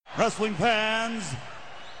Wrestling fans,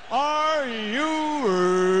 are you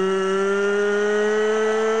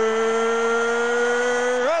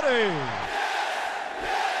ready?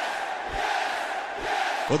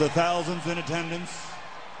 For the thousands in attendance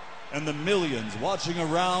and the millions watching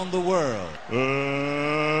around the world,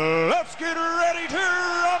 let's get ready to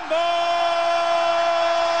rumble!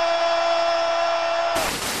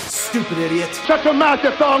 Stupid idiot. Shut your mouth,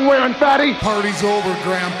 you thong-wearing fatty! Party's over,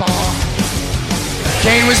 Grandpa.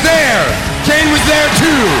 Kane was there! Kane was there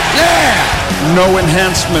too! Yeah! No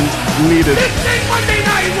enhancement needed. This ain't Monday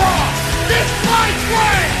Night Raw! This fight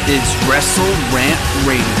way! Is Wrestle Rant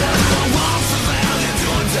Radio.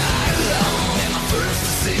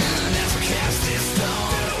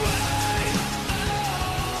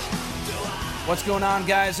 What's going on,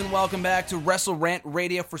 guys, and welcome back to Wrestle Rant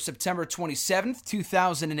Radio for September 27th,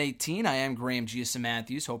 2018. I am Graham G.S.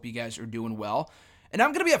 Matthews. Hope you guys are doing well. And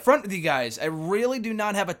I'm going to be upfront with you guys. I really do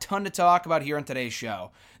not have a ton to talk about here on today's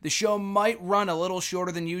show. The show might run a little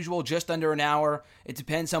shorter than usual, just under an hour. It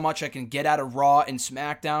depends how much I can get out of Raw and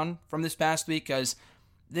SmackDown from this past week, because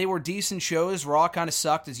they were decent shows. Raw kind of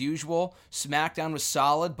sucked as usual. SmackDown was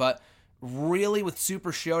solid, but really with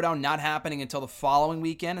Super Showdown not happening until the following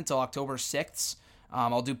weekend, until October 6th.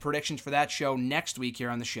 I'll do predictions for that show next week here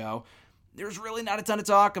on the show. There's really not a ton to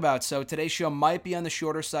talk about, so today's show might be on the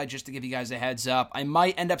shorter side, just to give you guys a heads up. I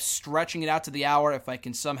might end up stretching it out to the hour if I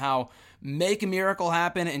can somehow make a miracle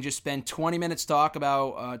happen and just spend 20 minutes talking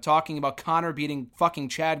about Connor beating fucking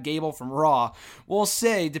Chad Gable from Raw. We'll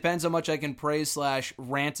see. Depends how much I can praise /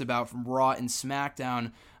 rant about from Raw and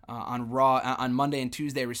SmackDown on Raw on Monday and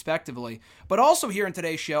Tuesday, respectively. But also here in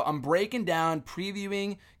today's show, I'm breaking down,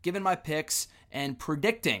 previewing, giving my picks, and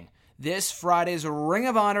predicting this Friday's Ring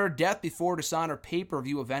of Honor Death Before Dishonor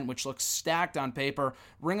pay-per-view event, which looks stacked on paper.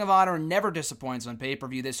 Ring of Honor never disappoints on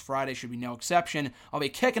pay-per-view. This Friday should be no exception. I'll be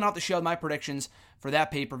kicking off the show with my predictions for that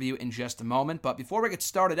pay-per-view in just a moment. But before we get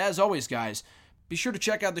started, as always, guys, be sure to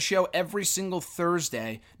check out the show every single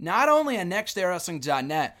Thursday, not only on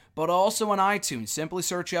nextairwrestling.net, but also on iTunes. Simply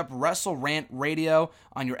search up Wrestle Rant Radio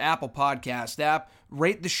on your Apple Podcast app.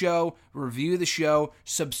 Rate the show, review the show,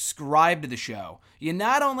 subscribe to the show. You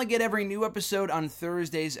not only get every new episode on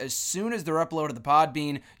Thursdays as soon as they're uploaded to the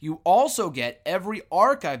Podbean, you also get every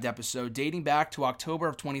archived episode dating back to October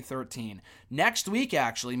of 2013. Next week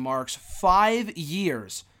actually marks 5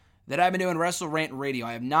 years that I've been doing Wrestle Rant Radio.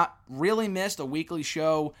 I have not really missed a weekly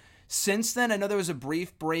show since then. I know there was a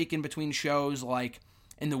brief break in between shows, like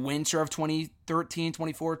in the winter of 2013,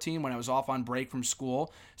 2014, when I was off on break from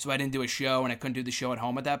school, so I didn't do a show and I couldn't do the show at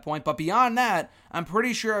home at that point. But beyond that, I'm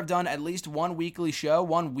pretty sure I've done at least one weekly show,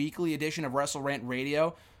 one weekly edition of Wrestle Rant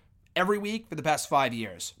Radio every week for the past 5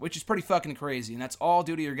 years, which is pretty fucking crazy, and that's all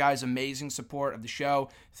due to your guys' amazing support of the show.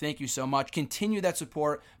 Thank you so much. Continue that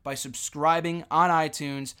support by subscribing on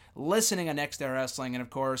iTunes, listening on Next Air Wrestling, and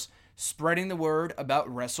of course, spreading the word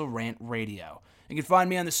about Wrestle Rant Radio. You can find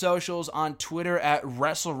me on the socials, on Twitter at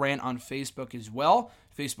WrestleRant, on Facebook as well,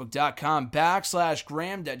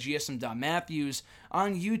 facebook.com/Graham.gsm.Matthews,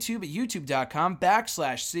 on YouTube at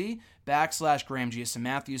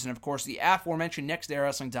youtube.com/C/Graham.GSM.Matthews, and of course the aforementioned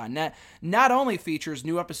nextairwrestling.net not only features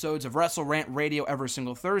new episodes of Wrestle Rant Radio every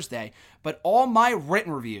single Thursday, but all my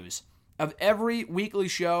written reviews of every weekly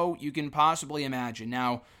show you can possibly imagine.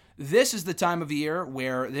 Now, this is the time of year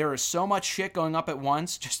where there is so much shit going up at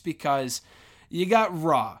once, just because you got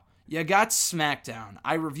Raw, you got SmackDown,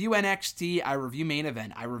 I review NXT, I review Main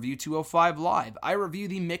Event, I review 205 Live, I review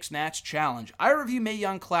the Mixed Match Challenge, I review Mae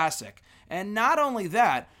Young Classic, and not only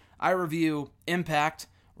that, I review Impact,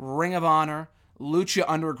 Ring of Honor, Lucha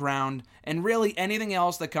Underground, and really anything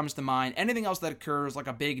else that comes to mind, anything else that occurs, like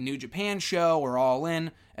a big New Japan show or All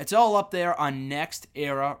In. It's all up there on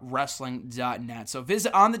nextairwrestling.net. So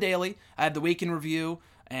visit on the daily. I have the week in review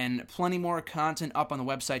and plenty more content up on the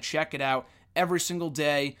website. Check it out every single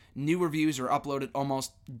day. New reviews are uploaded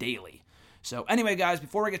almost daily. So anyway, guys,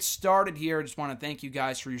 before we get started here, I just want to thank you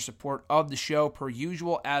guys for your support of the show. Per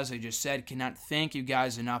usual, as I just said, cannot thank you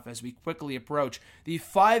guys enough as we quickly approach the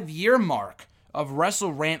 5-year mark of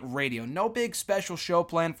Wrestle Rant Radio. No big special show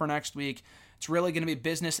planned for next week. It's really going to be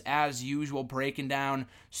business as usual, breaking down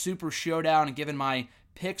Super Showdown and giving my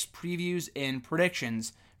picks, previews, and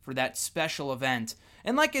predictions for that special event.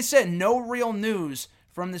 And like I said, no real news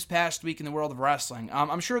from this past week in the world of wrestling.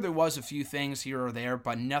 I'm sure there was a few things here or there,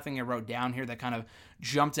 but nothing I wrote down here that kind of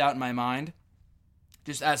jumped out in my mind.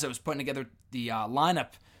 Just as I was putting together the lineup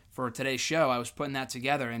for today's show, I was putting that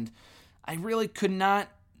together, and I really could not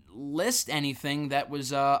list anything that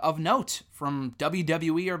was of note from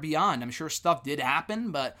WWE or beyond. I'm sure stuff did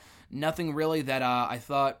happen, but nothing really that I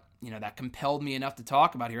thought that compelled me enough to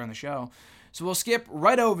talk about here on the show. So we'll skip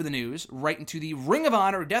right over the news, right into the Ring of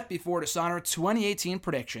Honor Death Before Dishonor 2018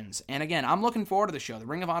 predictions. And again, I'm looking forward to the show. The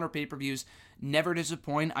Ring of Honor pay-per-views never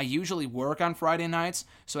disappoint. I usually work on Friday nights,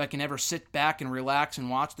 so I can never sit back and relax and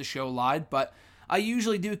watch the show live, but I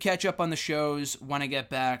usually do catch up on the shows when I get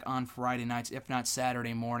back on Friday nights, if not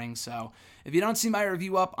Saturday morning. So if you don't see my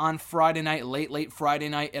review up on Friday night, late Friday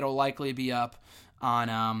night, it'll likely be up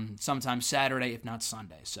on sometime Saturday, if not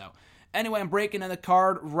Sunday. So anyway, I'm breaking in the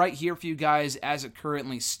card right here for you guys as it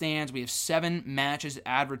currently stands. We have 7 matches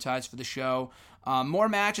advertised for the show. More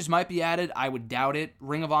matches might be added. I would doubt it.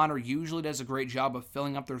 Ring of Honor usually does a great job of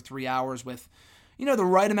filling up their 3 hours with, the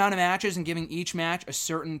right amount of matches and giving each match a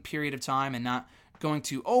certain period of time and not going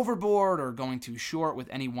too overboard or going too short with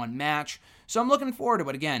any one match. So I'm looking forward to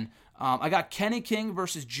it. Again, I got Kenny King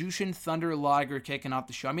versus Jushin Thunder Liger kicking off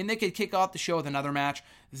the show. I mean, they could kick off the show with another match.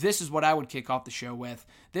 This is what I would kick off the show with.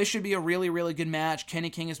 This should be a really, really good match.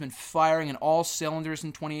 Kenny King has been firing in all cylinders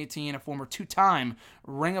in 2018, a former 2-time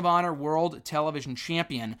Ring of Honor World Television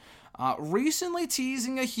Champion. Recently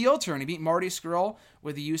teasing a heel turn. He beat Marty Scurll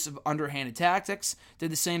with the use of underhanded tactics.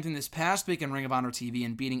 Did the same thing this past week in Ring of Honor TV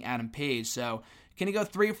and beating Adam Page. So can he go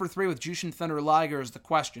 3 for 3 with Jushin Thunder Liger is the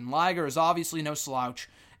question. Liger is obviously no slouch,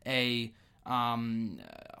 a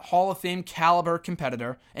Hall of Fame caliber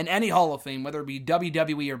competitor, and any Hall of Fame, whether it be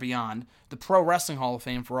WWE or beyond, the Pro Wrestling Hall of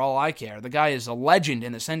Fame for all I care. The guy is a legend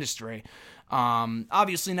in this industry.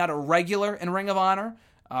 Obviously not a regular in Ring of Honor.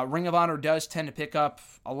 Ring of Honor does tend to pick up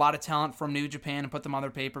a lot of talent from New Japan and put them on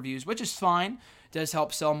their pay-per-views, which is fine. Does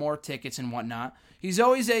help sell more tickets and whatnot. He's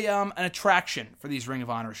always an attraction for these Ring of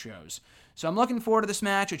Honor shows. So I'm looking forward to this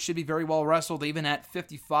match. It should be very well wrestled, even at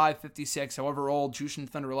 55, 56, however old Jushin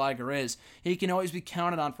Thunder Liger is. He can always be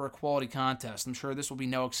counted on for a quality contest. I'm sure this will be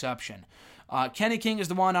no exception. Kenny King is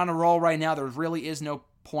the one on a roll right now. There really is no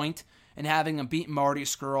point in having him beat Marty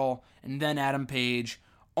Scurll and then Adam Page,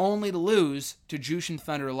 only to lose to Jushin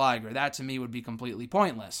Thunder Liger. That, to me, would be completely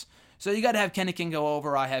pointless. So you got to have Kenny King go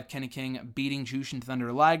over. I have Kenny King beating Jushin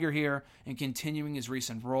Thunder Liger here and continuing his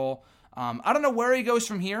recent role. I don't know where he goes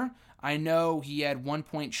from here. I know he had 1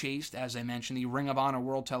 point chased, as I mentioned, the Ring of Honor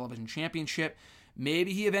World Television Championship.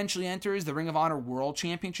 Maybe he eventually enters the Ring of Honor World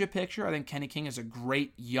Championship picture. I think Kenny King is a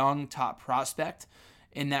great young top prospect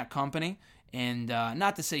in that company. And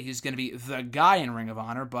not to say he's going to be the guy in Ring of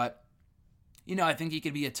Honor, but I think he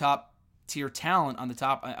could be a top-tier talent on the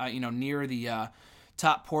top, near the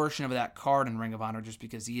top portion of that card in Ring of Honor just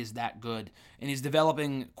because he is that good. And he's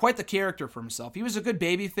developing quite the character for himself. He was a good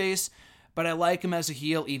babyface, but I like him as a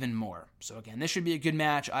heel even more. So again, this should be a good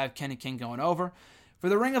match. I have Kenny King going over. For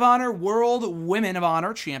the Ring of Honor World Women of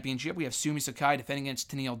Honor Championship, we have Sumi Sakai defending against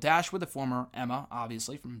Tennille Dashwood, the former Emma,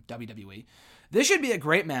 obviously, from WWE. This should be a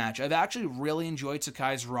great match. I've actually really enjoyed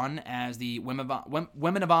Sakai's run as the Women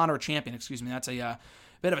of Honor champion. That's a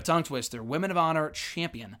bit of a tongue twister. Women of Honor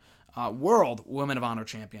champion. World Women of Honor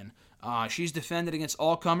champion. She's defended against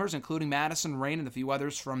all comers, including Madison Rayne and a few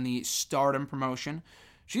others from the Stardom promotion.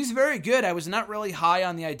 She's very good. I was not really high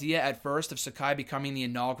on the idea at first of Sakai becoming the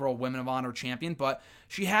inaugural Women of Honor champion, but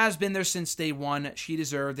she has been there since day one. She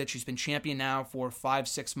deserved it. She's been champion now for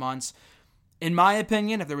 5-6 months. In my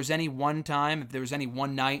opinion, if there was any one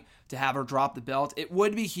night to have her drop the belt, it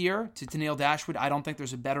would be here to Tennille Dashwood. I don't think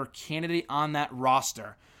there's a better candidate on that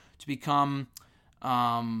roster to become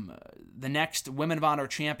the next Women of Honor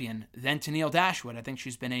champion than Tennille Dashwood. I think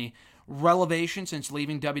she's been a revelation since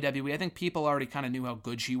leaving WWE. I think people already kind of knew how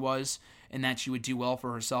good she was and that she would do well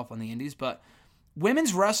for herself on the indies, but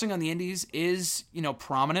women's wrestling on the indies is,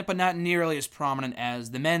 prominent, but not nearly as prominent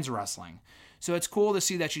as the men's wrestling. So it's cool to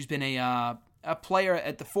see that she's been a player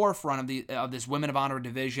at the forefront of this Women of Honor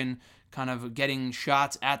division, kind of getting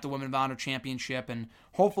shots at the Women of Honor championship and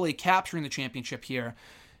hopefully capturing the championship here.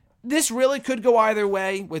 This really could go either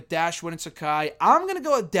way with Dashwood and Sakai. I'm going to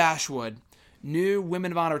go with Dashwood, new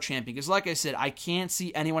Women of Honor champion, because like I said, I can't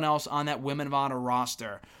see anyone else on that Women of Honor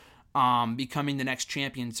roster becoming the next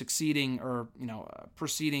champion, succeeding or,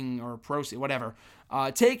 proceeding or proceed, whatever.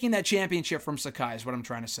 Taking that championship from Sakai is what I'm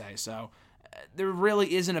trying to say. So there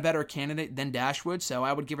really isn't a better candidate than Dashwood, so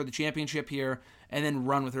I would give her the championship here and then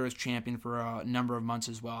run with her as champion for a number of months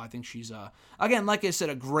as well. I think she's, again, like I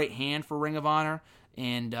said, a great hand for Ring of Honor,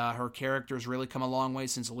 and her character has really come a long way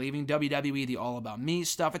since leaving WWE, the All About Me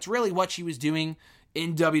stuff. It's really what she was doing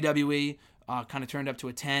in WWE, kind of turned up to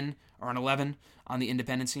a 10 or an 11 on the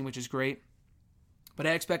independent scene, which is great. But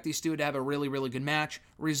I expect these two to have a really, really good match,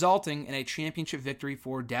 resulting in a championship victory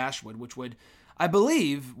for Dashwood, which would, I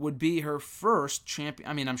believe, would be her first champion.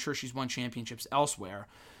 I mean, I'm sure she's won championships elsewhere,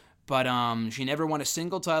 but she never won a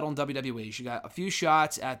single title in WWE. She got a few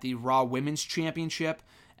shots at the Raw Women's Championship,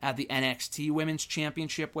 at the NXT Women's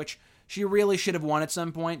Championship, which she really should have won at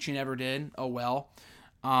some point. She never did. Oh well.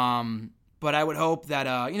 But I would hope that,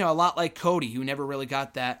 a lot like Cody, who never really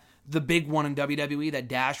got the big one in WWE, that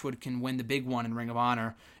Dashwood can win the big one in Ring of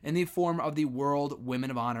Honor in the form of the World Women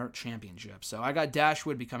of Honor Championship. So I got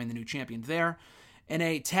Dashwood becoming the new champion there. In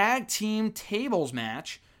a tag team tables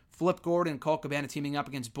match, Flip Gordon and Colt Cabana teaming up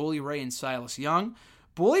against Bully Ray and Silas Young.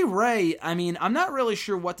 Bully Ray, I'm not really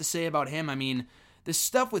sure what to say about him. The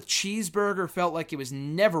stuff with Cheeseburger felt like it was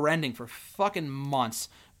never ending for fucking months.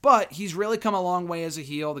 But he's really come a long way as a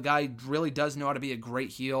heel. The guy really does know how to be a great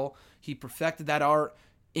heel. He perfected that art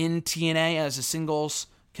in TNA as a singles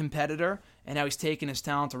competitor, and now he's taken his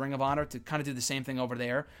talent to Ring of Honor to kind of do the same thing over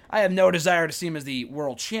there. I have no desire to see him as the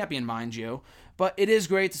world champion, mind you, but it is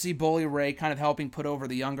great to see Bully Ray kind of helping put over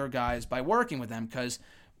the younger guys by working with them, because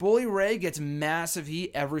Bully Ray gets massive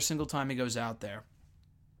heat every single time he goes out there.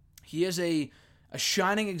 He is a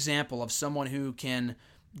shining example of someone who can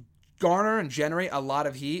garner and generate a lot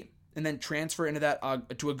of heat and then transfer into that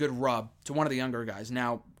to a good rub to one of the younger guys.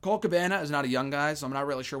 Now, Colt Cabana is not a young guy, so I'm not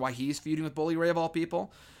really sure why he's feuding with Bully Ray of all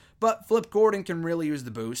people, but Flip Gordon can really use the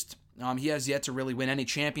boost. He has yet to really win any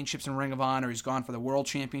championships in Ring of Honor. He's gone for the World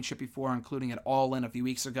Championship before, including at All In a few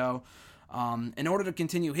weeks ago. In order to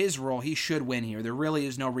continue his role, he should win here. There really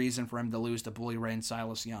is no reason for him to lose to Bully Ray and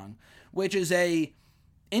Silas Young, which is a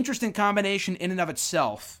interesting combination in and of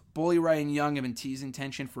itself. Bully Ray and Young have been teasing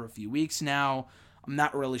tension for a few weeks now. I'm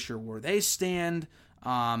not really sure where they stand.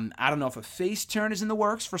 I don't know if a face turn is in the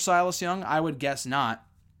works for Silas Young. I would guess not.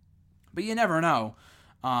 But you never know.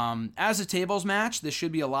 As a tables match, this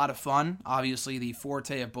should be a lot of fun. Obviously, the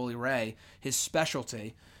forte of Bully Ray, his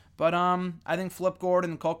specialty. But I think Flip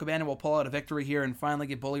Gordon and Colt Cabana will pull out a victory here and finally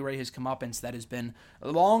get Bully Ray his comeuppance that has been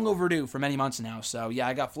long overdue for many months now. So, yeah,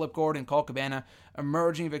 I got Flip Gordon and Colt Cabana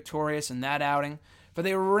emerging victorious in that outing. For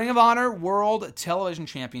the Ring of Honor World Television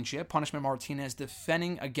Championship, Punishment Martinez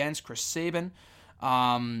defending against Chris Sabin.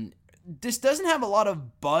 This doesn't have a lot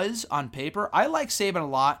of buzz on paper. I like Sabin a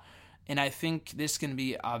lot, and I think this can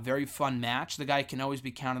be a very fun match. The guy can always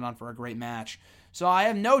be counted on for a great match. So I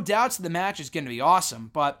have no doubts that the match is going to be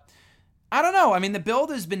awesome, but I don't know. The build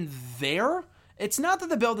has been there. It's not that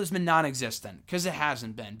the build has been non-existent, because it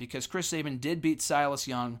hasn't been, because Chris Sabin did beat Silas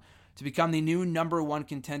Young to become the new number one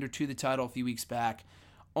contender to the title a few weeks back,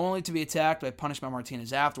 only to be attacked by Punishment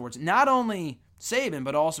Martinez afterwards. Not only Sabin,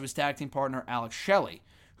 but also his tag team partner Alex Shelley,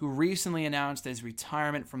 who recently announced his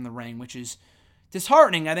retirement from the ring, which is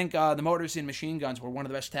disheartening. I think the Motor City Machine Guns were one of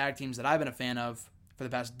the best tag teams that I've been a fan of for the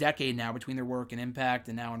past decade now, between their work in Impact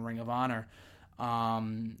and now in Ring of Honor.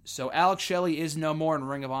 So Alex Shelley is no more in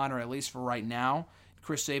Ring of Honor, at least for right now.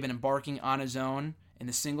 Chris Sabin embarking on his own in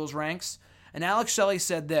the singles ranks. And Alex Shelley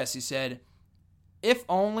said this. He said, if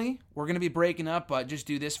only, we're going to be breaking up, but just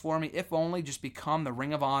do this for me. If only, just become the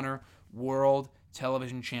Ring of Honor World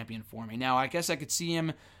Television Champion for me. Now, I guess I could see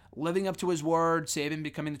him living up to his word, Sabin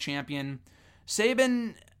becoming the champion.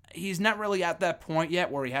 Sabin, he's not really at that point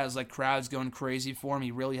yet where he has crowds going crazy for him.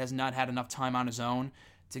 He really has not had enough time on his own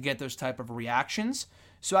to get those type of reactions.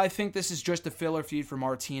 So I think this is just a filler feud for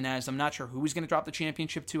Martinez. I'm not sure who he's going to drop the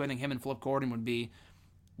championship to. I think him and Flip Gordon would be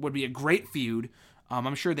a great feud.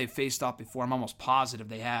 I'm sure they've faced off before. I'm almost positive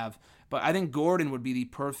they have. But I think Gordon would be the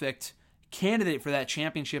perfect candidate for that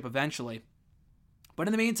championship eventually. But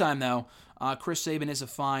in the meantime, though, Chris Sabin is a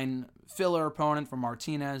fine filler opponent for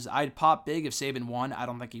Martinez. I'd pop big if Sabin won. I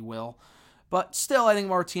don't think he will. But still, I think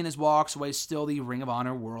Martinez walks away still the Ring of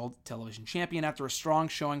Honor World Television Champion after a strong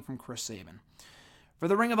showing from Chris Sabin. For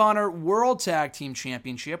the Ring of Honor World Tag Team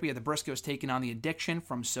Championship, we have the Briscoes taking on the Addiction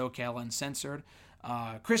from SoCal Uncensored.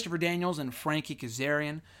 Christopher Daniels and Frankie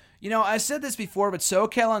Kazarian. I said this before, but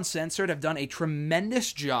SoCal Uncensored have done a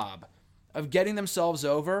tremendous job of getting themselves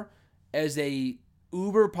over as a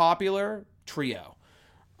uber popular trio.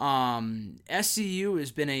 SCU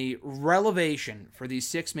has been a revelation for these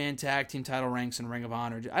 6-man tag team title ranks in Ring of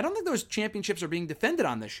Honor. I don't think those championships are being defended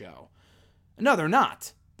on this show. No, they're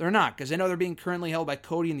not. They're not, because I know they're being currently held by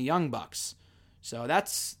Cody and the Young Bucks. So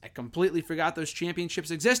I completely forgot those championships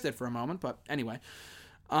existed for a moment, but anyway.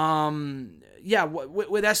 With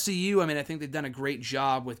SCU, I think they've done a great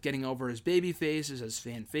job with getting over as baby faces, as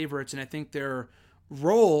fan favorites, and I think their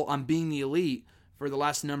role on being the elite for the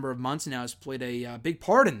last number of months now has played a big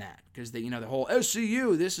part in that, because the whole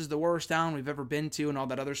SCU, this is the worst town we've ever been to, and all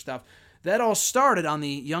that other stuff, that all started on the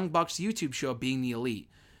Young Bucks YouTube show, Being the Elite.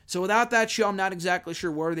 So without that show, I'm not exactly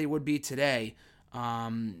sure where they would be today.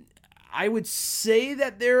 I would say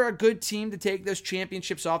that they're a good team to take those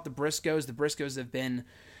championships off the Briscoes. The Briscoes have been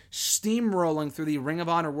steamrolling through the Ring of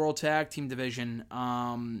Honor World Tag Team division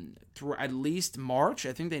through at least March.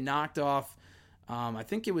 I think they knocked off, I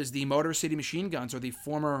think it was the Motor City Machine Guns, or the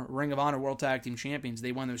former Ring of Honor World Tag Team Champions.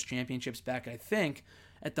 They won those championships back, I think,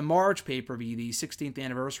 at the March pay-per-view, the 16th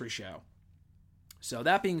anniversary show. So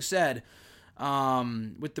that being said,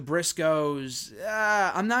 with the Briscoes,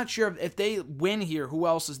 I'm not sure if they win here, who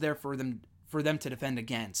else is there for them to defend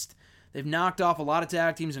against. They've knocked off a lot of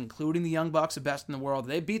tag teams, including the Young Bucks, the best in the world. If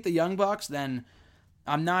they beat the Young Bucks, then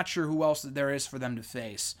I'm not sure who else there is for them to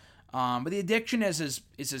face. But the Addiction is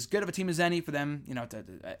as good of a team as any for them,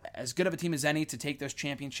 as good of a team as any to take those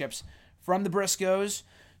championships from the Briscoes.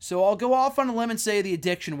 So I'll go off on a limb and say the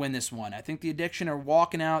Addiction win this one. I think the Addiction are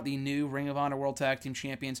walking out the new Ring of Honor World Tag Team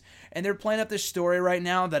Champions, and they're playing up this story right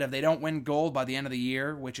now that if they don't win gold by the end of the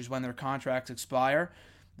year, which is when their contracts expire,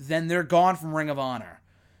 then they're gone from Ring of Honor.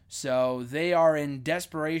 So they are in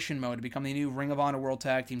desperation mode to become the new Ring of Honor World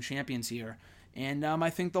Tag Team Champions here. And I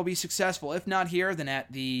think they'll be successful. If not here, then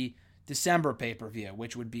at the December pay-per-view,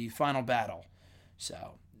 which would be Final Battle.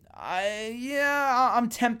 So, I'm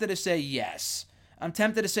tempted to say yes. I'm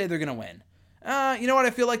tempted to say they're going to win. You know what?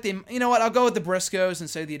 I feel like I'll go with the Briscoes and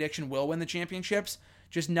say the Addiction will win the championships,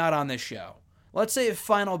 just not on this show. Let's say a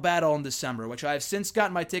Final Battle in December, which I've since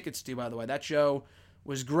gotten my tickets to, by the way. That show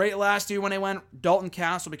was great last year when I went. Dalton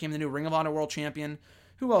Castle became the new Ring of Honor World Champion.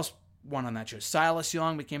 Who else won on that show? Silas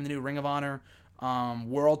Young became the new Ring of Honor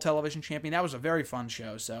World Television Champion. That was a very fun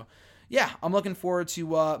show. So, yeah, I'm looking forward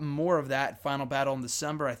to more of that Final Battle in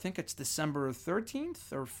December. I think it's December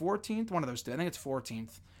 13th or 14th, one of those two. I think it's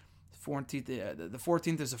 14th. The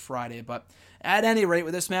 14th is a Friday. But at any rate,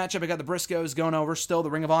 with this matchup, I got the Briscoes going over, still the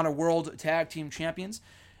Ring of Honor World Tag Team Champions.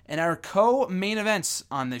 And our co-main events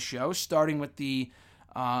on this show, starting with the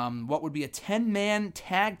what would be a 10-man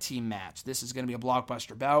tag team match. This is going to be a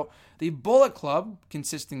blockbuster bout. The Bullet Club,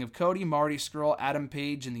 consisting of Cody, Marty Scurll, Adam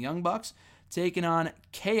Page, and the Young Bucks, taking on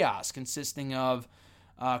Chaos, consisting of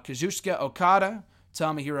Kazuchika Okada,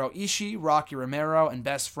 Tomohiro Ishii, Rocky Romero, and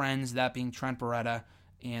best friends, that being Trent Beretta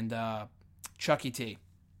and Chucky T.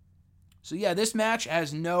 So yeah, this match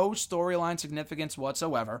has no storyline significance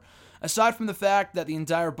whatsoever, aside from the fact that the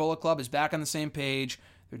entire Bullet Club is back on the same page.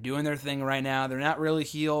 They're doing their thing right now. They're not really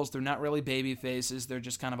heels. They're not really baby faces. They're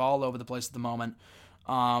just kind of all over the place at the moment.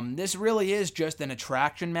 This really is just an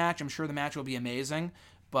attraction match. I'm sure the match will be amazing,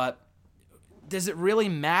 but does it really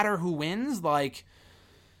matter who wins? Like,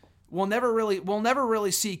 we'll never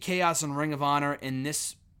really see Chaos and Ring of Honor in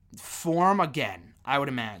this form again, I would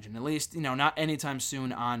imagine. At least, not anytime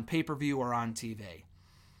soon on pay-per-view or on TV.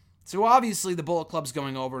 So obviously the Bullet Club's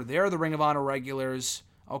going over. They're the Ring of Honor regulars.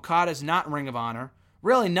 Okada's not Ring of Honor.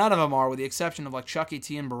 Really, none of them are, with the exception of like Chucky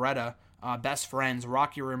T and Beretta, best friends.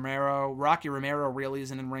 Rocky Romero really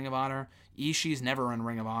isn't in Ring of Honor. Ishii's never in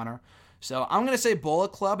Ring of Honor. So I'm going to say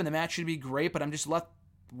Bullet Club, and the match should be great, but I'm just left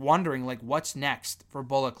wondering, like, what's next for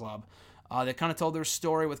Bullet Club? They kind of told their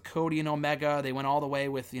story with Cody and Omega. They went all the way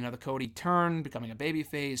with, the Cody turn, becoming a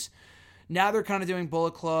babyface. Now they're kind of doing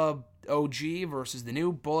Bullet Club OG versus the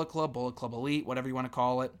new Bullet Club Elite, whatever you want to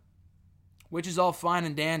call it, which is all fine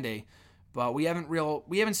and dandy. But we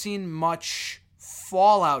haven't seen much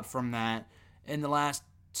fallout from that in the last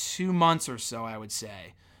 2 months or so, I would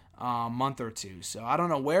say. Month or two. So I don't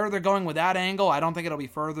know where they're going with that angle. I don't think it'll be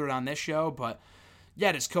furthered on this show, but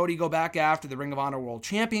yeah, does Cody go back after the Ring of Honor World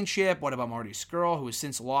Championship? What about Marty Scurll, who has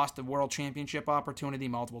since lost the World Championship opportunity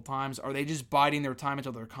multiple times? Are they just biding their time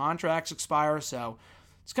until their contracts expire? So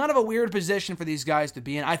it's kind of a weird position for these guys to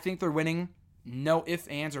be in. I think they're winning. No ifs,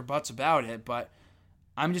 ands, or buts about it, but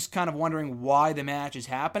I'm just kind of wondering why the match is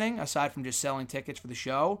happening, aside from just selling tickets for the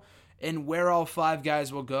show, and where all 5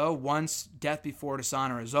 guys will go once Death Before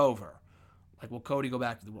Dishonor is over. Like, will Cody go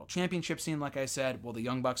back to the World Championship scene, like I said? Will the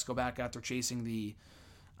Young Bucks go back after chasing the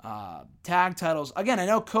tag titles? Again, I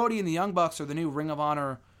know Cody and the Young Bucks are the new Ring of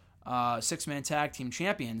Honor 6-man tag team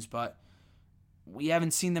champions, but we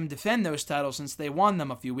haven't seen them defend those titles since they won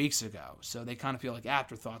them a few weeks ago. So they kind of feel like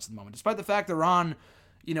afterthoughts at the moment. Despite the fact they're on,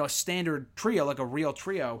 a standard trio, like a real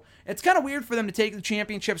trio. It's kind of weird for them to take the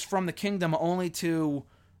championships from the Kingdom only to,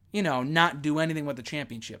 not do anything with the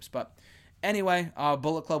championships. But anyway,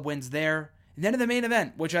 Bullet Club wins there. And then in the main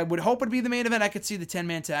event, which I would hope would be the main event, I could see the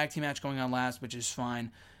 10-man tag team match going on last, which is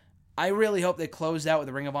fine. I really hope they close out with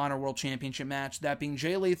the Ring of Honor World Championship match, that being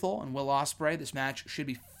Jay Lethal and Will Ospreay. This match should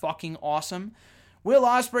be fucking awesome. Will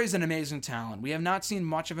Ospreay is an amazing talent. We have not seen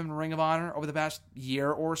much of him in Ring of Honor over the past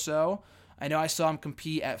year or so. I know I saw him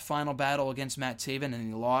compete at Final Battle against Matt Taven, and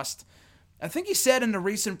he lost. I think he said in a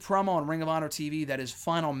recent promo on Ring of Honor TV that his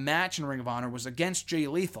final match in Ring of Honor was against Jay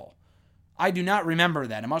Lethal. I do not remember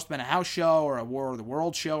that. It must have been a house show or a War of the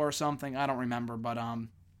World show or something. I don't remember, but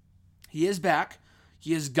he is back.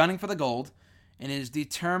 He is gunning for the gold and is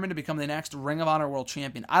determined to become the next Ring of Honor World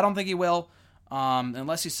Champion. I don't think he will,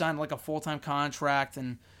 unless he signed like a full-time contract.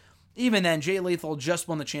 And even then, Jay Lethal just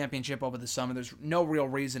won the championship over the summer. There's no real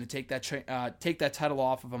reason to take that title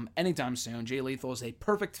off of him anytime soon. Jay Lethal is a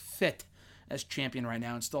perfect fit as champion right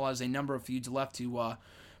now and still has a number of feuds left to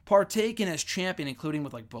partake in as champion, including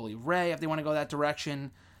with like Bully Ray if they want to go that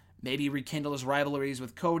direction. Maybe rekindle his rivalries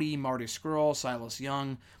with Cody, Marty Scurll, Silas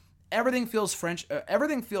Young. Everything feels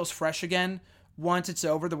fresh again once it's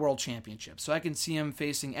over the World Championship. So I can see him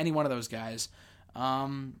facing any one of those guys.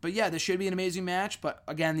 But yeah, this should be an amazing match. But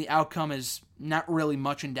again, the outcome is not really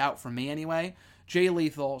much in doubt for me anyway. Jay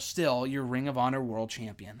Lethal, still your Ring of Honor World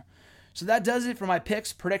Champion. So that does it for my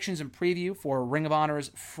picks, predictions, and preview for Ring of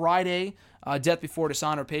Honor's Friday Death Before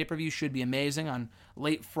Dishonor pay-per-view. Should be amazing on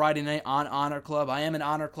late Friday night on Honor Club. I am an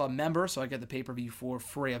Honor Club member, so I get the pay-per-view for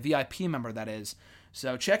free. A VIP member, that is.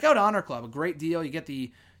 So check out Honor Club. A great deal. You get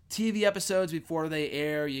the TV episodes before they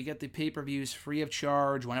air. You get the pay-per-views free of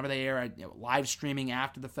charge whenever they air, live streaming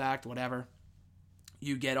after the fact, whatever.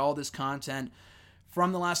 You get all this content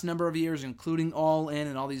from the last number of years, including All In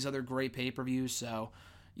and all these other great pay-per-views. So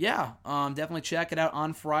yeah, definitely check it out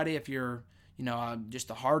on Friday if you're,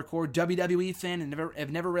 just a hardcore WWE fan and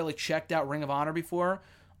have never really checked out Ring of Honor before.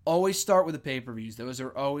 Always start with the pay-per-views. Those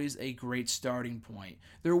are always a great starting point.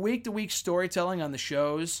 Their week-to-week storytelling on the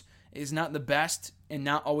shows is not the best and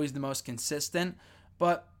not always the most consistent,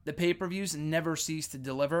 but the pay-per-views never cease to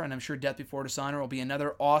deliver, and I'm sure Death Before Dishonor will be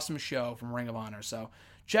another awesome show from Ring of Honor. So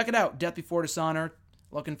check it out, Death Before Dishonor.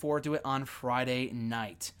 Looking forward to it on Friday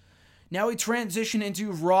night. Now we transition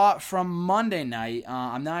into Raw from Monday night.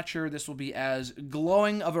 I'm not sure this will be as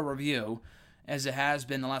glowing of a review as it has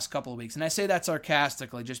been the last couple of weeks. And I say that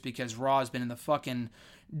sarcastically just because Raw has been in the fucking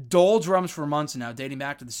doldrums for months now, dating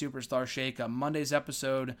back to the Superstar Shakeup. Monday's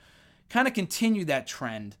episode kind of continued that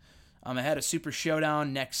trend. I had a Super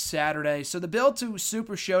Showdown next Saturday. So the build to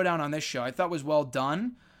Super Showdown on this show I thought was well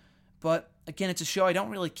done. But again, it's a show I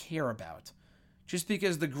don't really care about. Just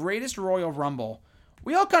because the Greatest Royal Rumble,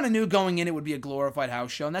 we all kind of knew going in it would be a glorified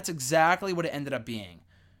house show, and that's exactly what it ended up being.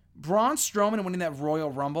 Braun Strowman winning that Royal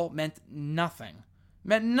Rumble meant nothing.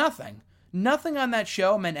 Nothing on that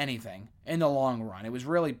show meant anything in the long run. It was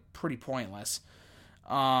really pretty pointless.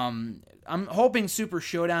 I'm hoping Super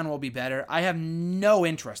Showdown will be better. I have no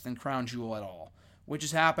interest in Crown Jewel at all, which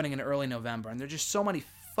is happening in early November. And there's just so many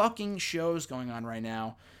fucking shows going on right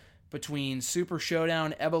now between Super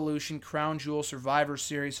Showdown, Evolution, Crown Jewel, Survivor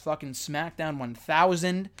Series, fucking SmackDown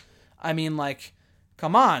 1000. I mean, like,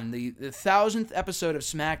 come on. The 1000th episode of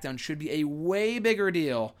SmackDown should be a way bigger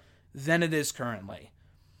deal than it is currently.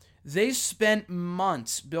 They spent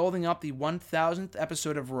months building up the 1000th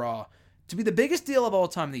episode of Raw to be the biggest deal of all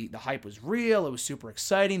time. The hype was real. It was super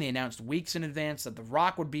exciting. They announced weeks in advance that The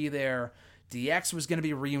Rock would be there. DX was going to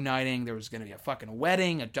be reuniting. There was going to be a fucking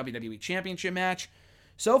wedding, a WWE Championship match.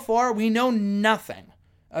 So far, we know nothing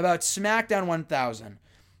about SmackDown 1000.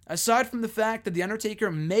 Aside from the fact that The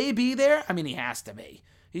Undertaker may be there, I mean, he has to be.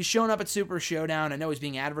 He's shown up at Super Showdown. I know he's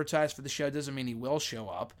being advertised for the show. Doesn't mean he will show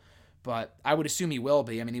up, but I would assume he will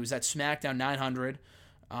be. I mean, he was at SmackDown 900.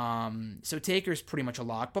 So Taker's pretty much a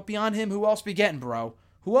lock. But beyond him, who else we getting, bro?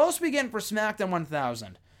 Who else we getting for SmackDown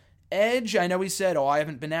 1000? Edge, I know he said, I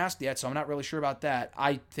haven't been asked yet, so I'm not really sure about that.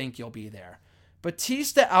 I think he'll be there.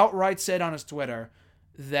 Batista outright said on his Twitter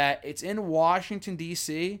that it's in Washington,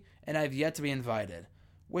 D.C., and I've yet to be invited,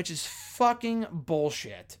 which is fucking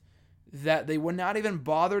bullshit. That they would not even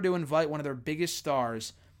bother to invite one of their biggest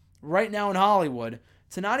stars right now in Hollywood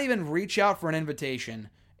to not even reach out for an invitation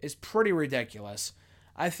is pretty ridiculous.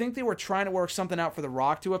 I think they were trying to work something out for The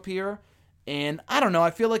Rock to appear, and I don't know,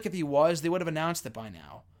 I feel like if he was, they would have announced it by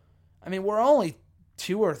now. I mean, we're only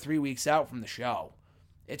 2 or 3 weeks out from the show.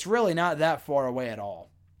 It's really not that far away at all.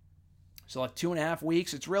 So like 2.5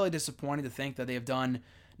 weeks, it's really disappointing to think that they have done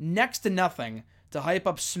next to nothing to hype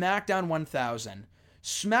up SmackDown 1000.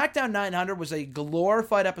 SmackDown 900 was a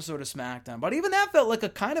glorified episode of SmackDown, but even that felt like a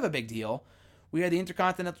kind of a big deal. We had the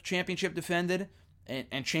Intercontinental Championship defended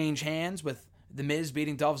and change hands with The Miz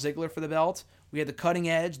beating Dolph Ziggler for the belt. We had the Cutting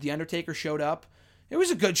Edge. The Undertaker showed up. It was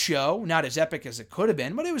a good show. Not as epic as it could have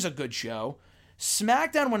been, but it was a good show.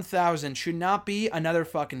 SmackDown 1000 should not be another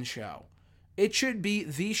fucking show. It should be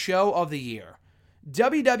the show of the year.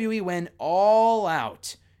 WWE went all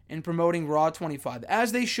out in promoting Raw 25,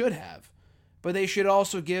 as they should have. But they should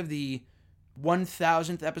also give the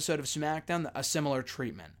 1000th episode of SmackDown a similar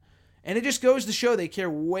treatment. And it just goes to show they care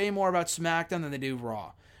way more about SmackDown than they do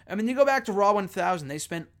Raw. I mean, you go back to Raw 1000, they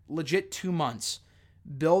spent legit 2 months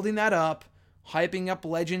building that up, hyping up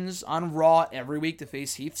legends on Raw every week to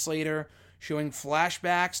face Heath Slater, showing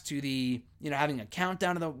flashbacks to the, having a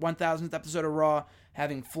countdown to the 1000th episode of Raw,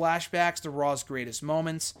 having flashbacks to Raw's greatest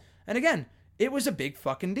moments. And again, it was a big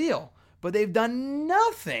fucking deal. But they've done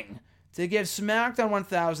nothing to give SmackDown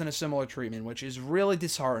 1000 a similar treatment, which is really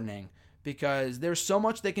disheartening because there's so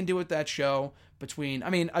much they can do with that show between,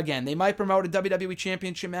 again, they might promote a WWE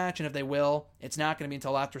Championship match, and if they will, it's not going to be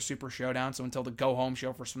until after Super Showdown, so until the go-home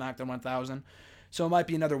show for SmackDown 1000. So it might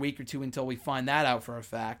be another week or two until we find that out for a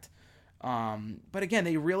fact. But again,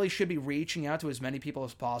 they really should be reaching out to as many people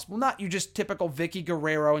as possible. Not you just typical Vicky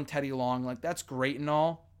Guerrero and Teddy Long. Like, that's great and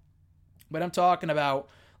all. But I'm talking about,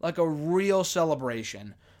 like, a real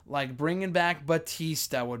celebration. Like, bringing back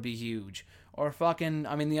Batista would be huge. Or fucking,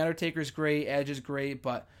 The Undertaker's great, Edge is great,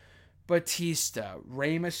 but Batista,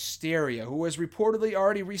 Rey Mysterio, who was reportedly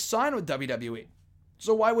already re-signed with WWE.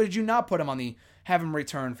 So why would you not have him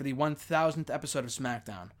return for the 1000th episode of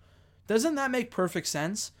SmackDown? Doesn't that make perfect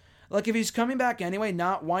sense? Like, if he's coming back anyway,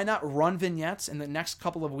 why not run vignettes in the next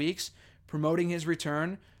couple of weeks promoting his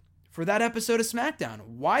return for that episode of SmackDown?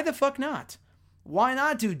 Why the fuck not? Why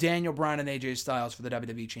not do Daniel Bryan and AJ Styles for the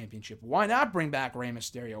WWE Championship? Why not bring back Rey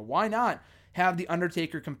Mysterio? Why not have The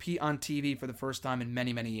Undertaker compete on TV for the first time in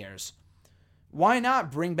many, many years? Why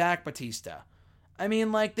not bring back Batista?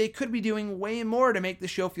 They could be doing way more to make the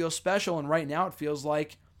show feel special, and right now it feels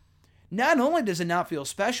like, not only does it not feel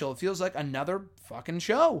special, it feels like another fucking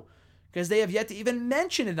show, because they have yet to even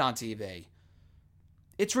mention it on TV.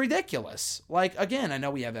 It's ridiculous. Like, again, I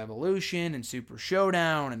know we have Evolution and Super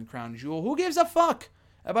Showdown and Crown Jewel. Who gives a fuck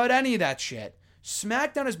about any of that shit?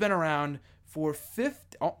 SmackDown has been around for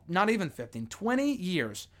 20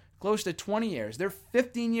 years. Close to 20 years. Their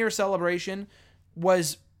 15-year celebration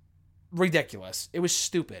was ridiculous. It was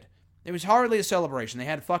stupid. It was hardly a celebration. They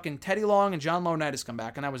had fucking Teddy Long and John Laurinaitis come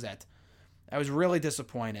back, and that was it. I was really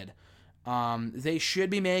disappointed. They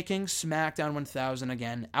should be making SmackDown 1000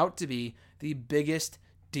 again out to be the biggest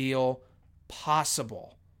deal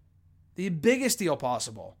possible. The biggest deal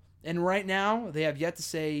possible. And right now, they have yet to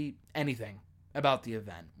say anything about the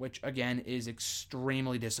event, which, again, is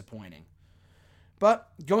extremely disappointing. But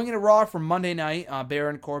going into Raw for Monday night,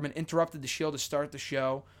 Baron Corbin interrupted the Shield to start the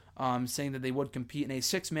show, saying that they would compete in a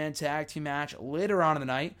 6-man tag team match later on in the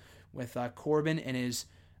night with Corbin and his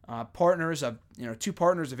partners of, 2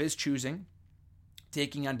 partners of his choosing,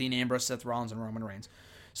 taking on Dean Ambrose, Seth Rollins, and Roman Reigns.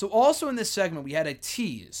 So also in this segment, we had a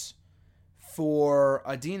tease for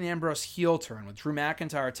a Dean Ambrose heel turn with Drew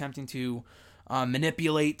McIntyre attempting to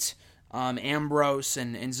manipulate Ambrose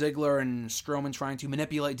and Ziggler and Strowman trying to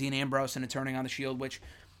manipulate Dean Ambrose into turning on the Shield, which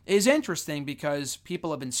is interesting because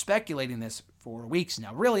people have been speculating this for weeks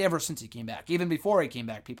now, really ever since he came back. Even before he came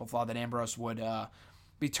back, people thought that Ambrose would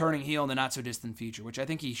be turning heel in the not-so-distant future, which I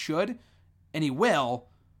think he should, and he will,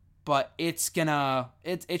 but it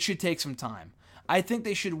should take some time. I think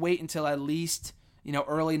they should wait until at least,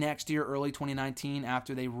 early next year, early 2019,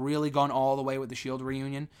 after they've really gone all the way with the Shield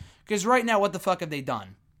reunion. Because right now, what the fuck have they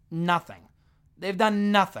done? Nothing. They've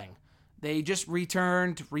done nothing. They just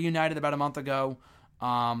reunited about a month ago.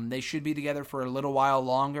 They should be together for a little while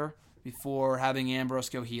longer before having Ambrose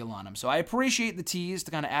go heel on him. So I appreciate the tease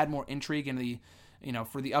to kind of add more intrigue into the,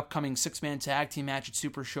 for the upcoming 6-man tag team match at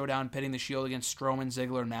Super Showdown, pitting the Shield against Strowman,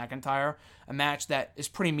 Ziggler, and McIntyre. A match that is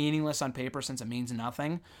pretty meaningless on paper since it means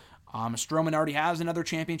nothing. Strowman already has another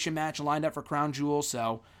championship match lined up for Crown Jewel.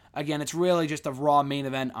 So again, it's really just a Raw main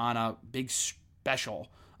event on a big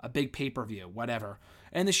special, a big pay-per-view, whatever.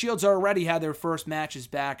 And the Shield's already had their first matches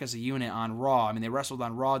back as a unit on Raw. They wrestled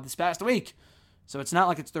on Raw this past week. So it's not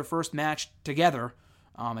like it's their first match together.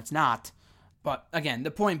 It's not. But again,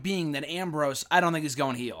 the point being that Ambrose, I don't think is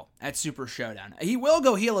going heel at Super Showdown. He will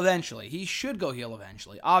go heel eventually. He should go heel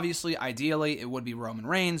eventually. Obviously, ideally, it would be Roman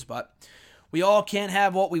Reigns, but we all can't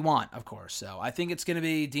have what we want, of course. So I think it's going to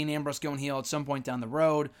be Dean Ambrose going heel at some point down the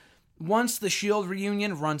road once the Shield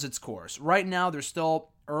reunion runs its course. Right now, they're still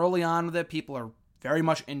early on with it. People are very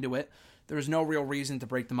much into it. There's no real reason to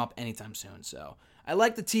break them up anytime soon. So I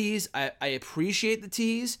like the tease. I appreciate the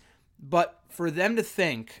tease. But for them to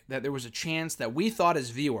think that there was a chance that we thought as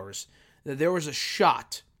viewers that there was a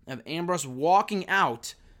shot of Ambrose walking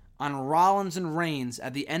out on Rollins and Reigns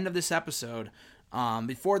at the end of this episode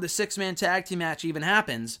before the 6-man tag team match even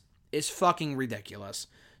happens is fucking ridiculous.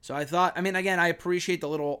 So I thought, again, I appreciate the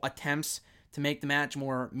little attempts to make the match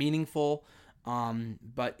more meaningful,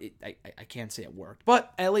 but I can't say it worked.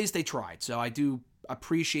 But at least they tried, so I do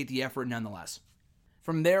appreciate the effort nonetheless.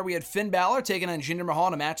 From there, we had Finn Balor taking on Jinder Mahal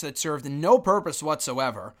in a match that served no purpose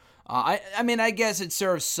whatsoever. I mean, I guess it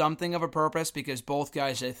serves something of a purpose because both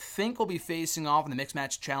guys, I think, will be facing off in the Mixed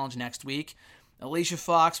Match Challenge next week. Alicia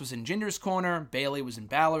Fox was in Jinder's corner. Bayley was in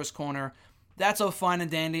Balor's corner. That's all fine and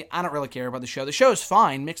dandy. I don't really care about the show. The show's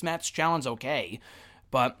fine. Mixed Match Challenge okay.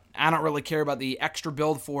 But I don't really care about the extra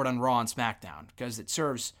build for it on Raw and SmackDown because it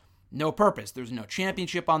serves no purpose. There's no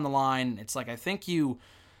championship on the line. It's like I think you...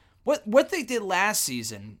 What they did last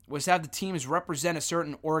season was have the teams represent a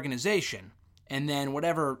certain organization, and then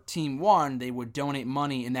whatever team won, they would donate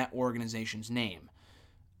money in that organization's name.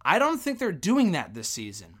 I don't think they're doing that this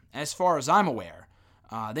season, as far as I'm aware.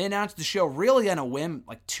 They announced the show really on a whim,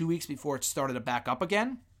 like 2 weeks before it started to back up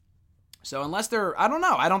again. So unless they're, I don't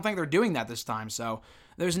know, I don't think they're doing that this time. So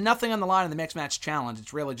there's nothing on the line in the Mixed Match Challenge.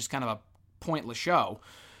 It's really just kind of a pointless show.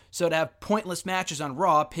 So to have pointless matches on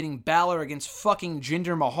Raw pitting Balor against fucking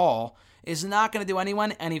Jinder Mahal is not going to do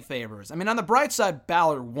anyone any favors. I mean, on the bright side,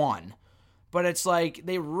 Balor won. But it's like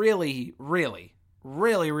they really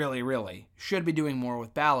should be doing more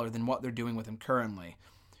with Balor than what they're doing with him currently.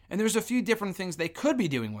 And there's a few different things they could be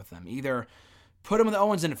doing with him. Either put him with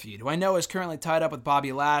Owens in a feud, who I know is currently tied up with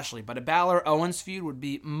Bobby Lashley, but a Balor-Owens feud would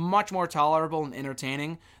be much more tolerable and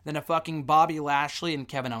entertaining than a fucking Bobby Lashley and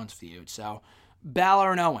Kevin Owens feud. So...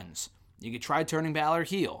 Balor and Owens. You could try turning Balor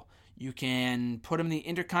heel. You can put him in the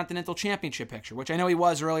Intercontinental Championship picture, which I know he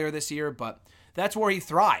was earlier this year, but that's where he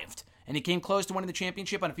thrived. And he came close to winning the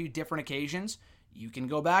championship on a few different occasions. You can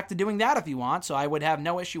go back to doing that if you want, so I would have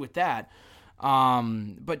no issue with that.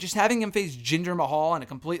 But just having him face Jinder Mahal in a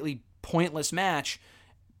completely pointless match,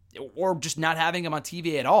 or just not having him on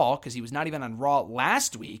TV at all, because he was not even on Raw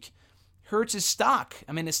last week, hurts his stock.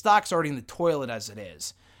 I mean, his stock's already in the toilet as it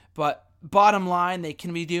is. But bottom line, they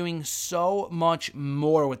can be doing so much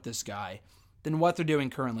more with this guy than what they're doing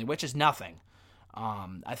currently, which is nothing.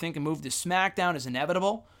 I think a move to SmackDown is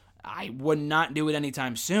inevitable. I would not do it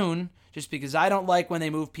anytime soon, just because I don't like when they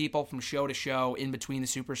move people from show to show in between the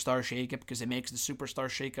Superstar Shakeup, because it makes the Superstar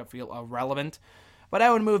Shakeup feel irrelevant. But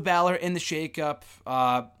I would move Balor in the Shakeup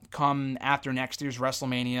come after next year's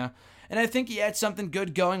WrestleMania. And I think he had something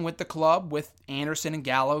good going with the club, with Anderson and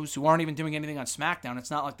Gallows, who aren't even doing anything on SmackDown.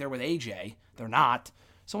 It's not like they're with AJ. They're not.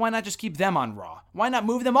 So why not just keep them on Raw? Why not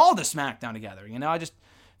move them all to SmackDown together? You know, it just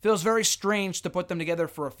feels very strange to put them together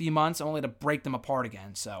for a few months only to break them apart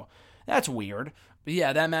again. So that's weird. But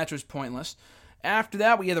yeah, that match was pointless. After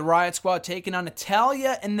that, we had the Riot Squad taking on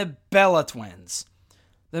Natalya and the Bella Twins.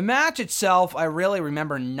 The match itself, I really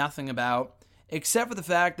remember nothing about, except for the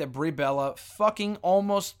fact that Brie Bella fucking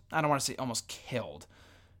almost, I don't want to say almost killed,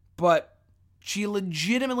 but she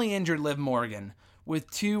legitimately injured Liv Morgan with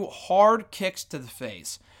 2 hard kicks to the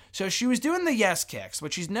face. So she was doing the yes kicks,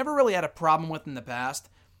 which she's never really had a problem with in the past,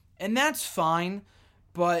 and that's fine,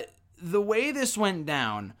 but the way this went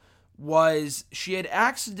down was she had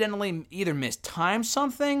accidentally either mistimed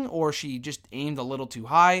something or she just aimed a little too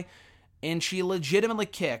high, and she legitimately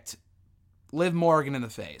kicked Liv Morgan in the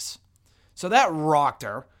face. So that rocked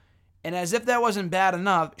her, and as if that wasn't bad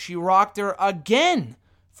enough, she rocked her again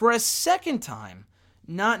for a second time,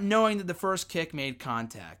 not knowing that the first kick made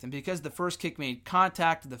contact. And because the first kick made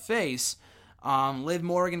contact to the face, Liv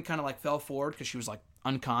Morgan kind of like fell forward because she was like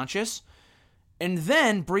unconscious. And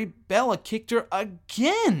then Brie Bella kicked her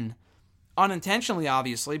again. Unintentionally,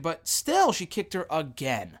 obviously, but still she kicked her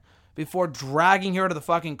again before dragging her to the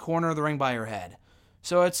fucking corner of the ring by her head.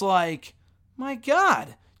 So it's like, my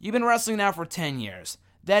God, you've been wrestling now for 10 years.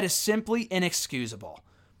 That is simply inexcusable.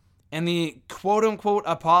 And the quote-unquote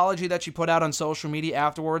apology that she put out on social media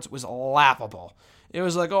afterwards was laughable. It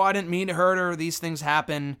was like, oh, I didn't mean to hurt her. These things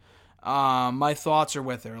happen. My thoughts are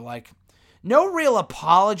with her. Like, no real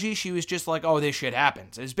apology. She was just like, oh, this shit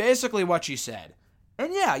happens. Is basically what she said.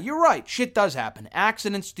 And yeah, you're right. Shit does happen.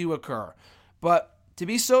 Accidents do occur. But to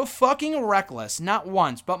be so fucking reckless, not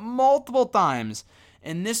once, but multiple times,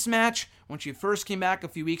 in this match, when she first came back a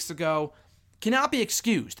few weeks ago, cannot be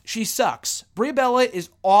excused. She sucks. Brie Bella is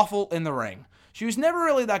awful in the ring. She was never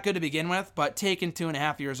really that good to begin with, but taking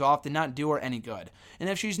 2.5 years off did not do her any good. And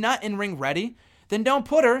if she's not in-ring ready, then don't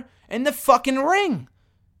put her in the fucking ring.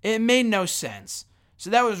 It made no sense. So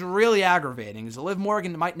that was really aggravating, as Liv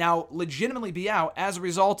Morgan might now legitimately be out as a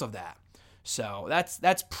result of that. So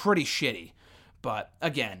that's pretty shitty. But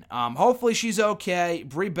again, hopefully she's okay.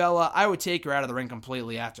 Brie Bella, I would take her out of the ring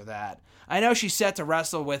completely after that. I know she's set to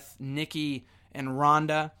wrestle with Nikki and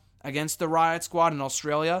Ronda against the Riot Squad in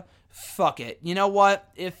Australia. Fuck it. You know what?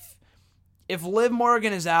 If Liv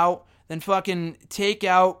Morgan is out, then fucking take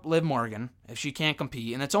out Liv Morgan if she can't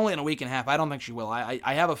compete. And it's only in a week and a half. I don't think she will. I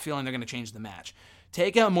have a feeling they're going to change the match.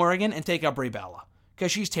 Take out Morgan and take out Brie Bella.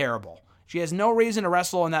 because she's terrible. She has no reason to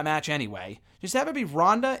wrestle in that match anyway. Just have it be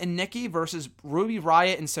Ronda and Nikki versus Ruby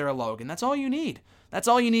Riott and Sarah Logan. That's all you need. That's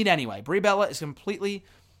all you need anyway. Brie Bella is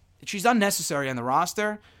she's unnecessary on the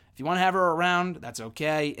roster. If you want to have her around, that's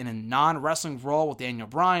okay. In a non-wrestling role with Daniel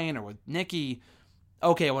Bryan or with Nikki,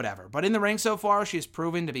 okay, whatever. But in the ring so far, she has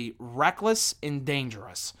proven to be reckless and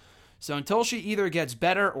dangerous. So until she either gets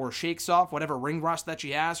better or shakes off whatever ring rust that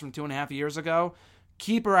she has from 2.5 years ago,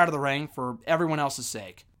 keep her out of the ring for everyone else's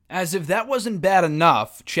sake. As if that wasn't bad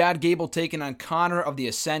enough, Chad Gable taking on Connor of the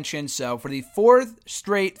Ascension. So for the 4th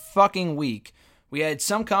straight fucking week, we had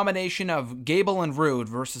some combination of Gable and Rude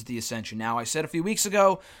versus the Ascension. Now, I said a few weeks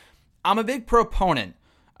ago, I'm a big proponent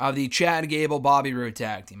of the Chad Gable, Bobby Roode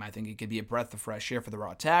tag team. I think it could be a breath of fresh air for the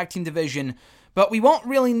Raw tag team division, but we won't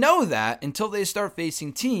really know that until they start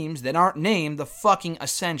facing teams that aren't named the fucking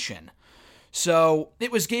Ascension. So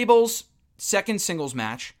it was Gable's second singles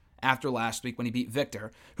match after last week when he beat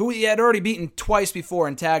Victor, who he had already beaten twice before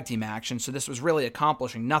in tag team action, so this was really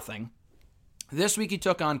accomplishing nothing. This week he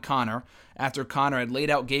took on Connor after Connor had laid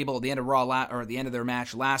out Gable at the end of Raw or at the end of their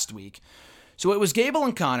match last week. So it was Gable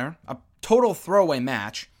and Connor, a total throwaway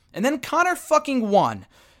match, and then Connor fucking won,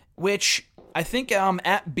 which I think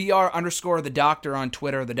at BR_the Doctor on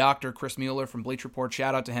Twitter, the Doctor Chris Mueller from Bleach Report,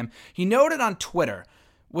 shout out to him, he noted on Twitter,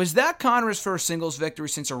 was that Connor's first singles victory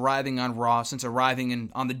since arriving on Raw, since arriving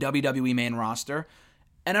on the WWE main roster?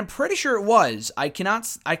 And I'm pretty sure it was. I cannot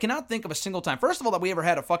think of a single time, first of all, that we ever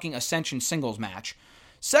had a fucking Ascension singles match.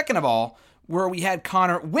 Second of all, where we had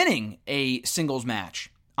Connor winning a singles match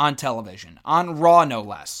on television, on Raw no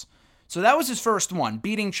less. So that was his first one,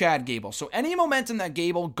 beating Chad Gable. So any momentum that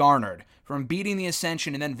Gable garnered from beating the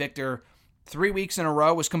Ascension and then Victor 3 weeks in a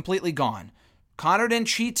row was completely gone. Connor didn't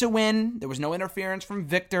cheat to win. There was no interference from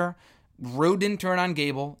Victor. Rude didn't turn on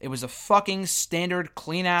Gable. It was a fucking standard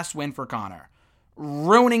clean-ass win for Connor,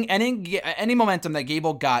 ruining any momentum that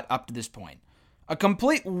Gable got up to this point. A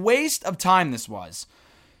complete waste of time this was.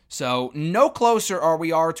 So no closer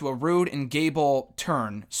we are to a Rude and Gable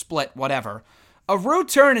turn, split, whatever. A Rude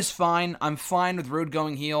turn is fine. I'm fine with Rude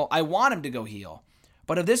going heel. I want him to go heel.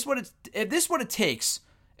 But if this is what it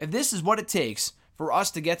takes for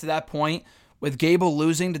us to get to that point with Gable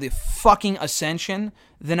losing to the fucking Ascension,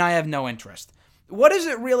 then I have no interest. What is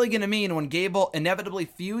it really going to mean when Gable inevitably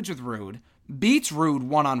feuds with Rude, beats Rude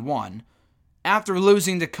one-on-one, after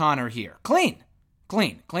losing to Connor here? Clean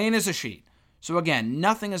as a sheet. So again,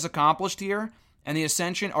 nothing is accomplished here, and the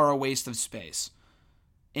Ascension are a waste of space.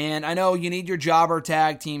 And I know you need your jobber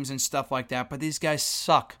tag teams and stuff like that, but these guys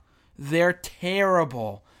suck. They're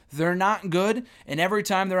terrible. They're not good, and every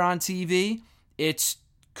time they're on TV, it's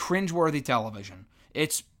cringeworthy television.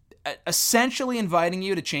 It's essentially inviting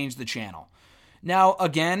you to change the channel. Now,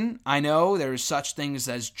 again, I know there's such things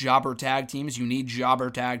as jobber tag teams. You need jobber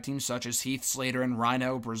tag teams such as Heath Slater and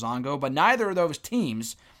Rhino Breezango, but neither of those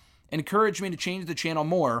teams encourage me to change the channel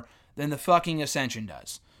more than the fucking Ascension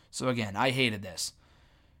does. So again, I hated this.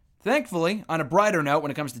 Thankfully, on a brighter note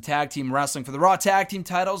when it comes to tag team wrestling, for the Raw tag team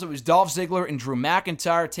titles, it was Dolph Ziggler and Drew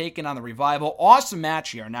McIntyre taking on the Revival. Awesome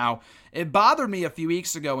match here. Now, it bothered me a few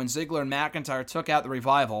weeks ago when Ziggler and McIntyre took out the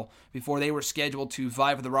Revival before they were scheduled to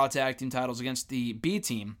vie for the Raw tag team titles against the B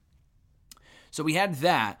team. So we had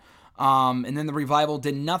that. And then the Revival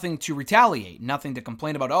did nothing to retaliate, nothing to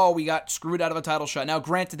complain about, oh, we got screwed out of a title shot. Now,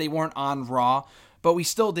 granted, they weren't on Raw, but we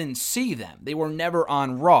still didn't see them. They were never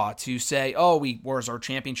on Raw to say, oh, where's our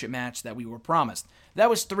championship match that we were promised? That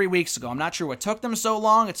was 3 weeks ago. I'm not sure what took them so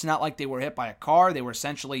long. It's not like they were hit by a car. They were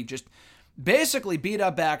essentially just basically beat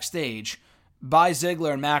up backstage by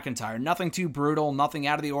Ziggler and McIntyre. Nothing too brutal, nothing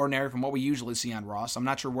out of the ordinary from what we usually see on Raw. So I'm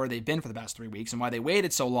not sure where they've been for the past 3 weeks and why they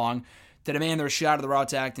waited so long to demand their shot at the Raw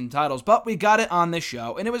tag team titles. But we got it on this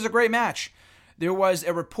show, and it was a great match. There was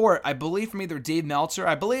a report, I believe from either Dave Meltzer,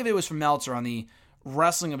 I believe it was from Meltzer on the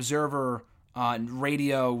Wrestling Observer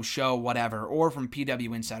radio show, whatever, or from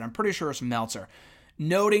PW Insider. I'm pretty sure it's from Meltzer,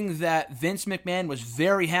 noting that Vince McMahon was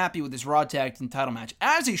very happy with his Raw tag team title match,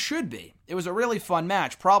 as he should be. It was a really fun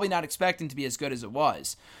match, probably not expecting to be as good as it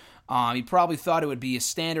was. He probably thought it would be a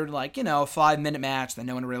standard, 5-minute match that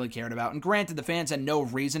no one really cared about. And granted, the fans had no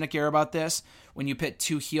reason to care about this when you pit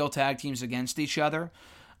two heel tag teams against each other.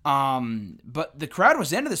 But the crowd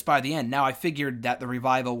was into this by the end. Now, I figured that the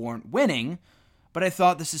Revival weren't winning, but I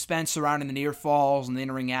thought the suspense surrounding the near falls and the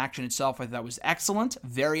in-ring action itself, I thought was excellent,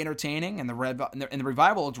 very entertaining, and the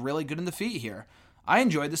Revival looked really good in the feet here. I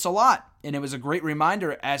enjoyed this a lot, and it was a great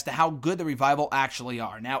reminder as to how good the Revival actually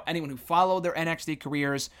are. Now, anyone who followed their NXT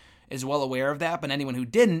careers is well aware of that, but anyone who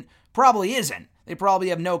didn't probably isn't. They probably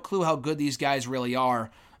have no clue how good these guys really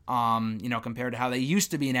are, compared to how they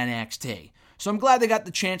used to be in NXT. So I'm glad they got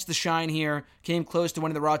the chance to shine here, came close to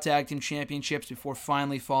winning the Raw Tag Team Championships before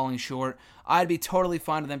finally falling short. I'd be totally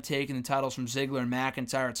fine with them taking the titles from Ziggler and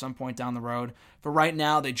McIntyre at some point down the road. For right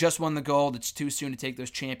now, they just won the gold. It's too soon to take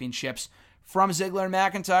those championships from Ziggler and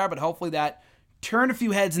McIntyre, but hopefully that turned a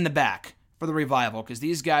few heads in the back for the Revival, because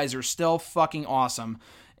these guys are still fucking awesome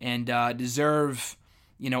and deserve,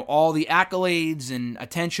 all the accolades and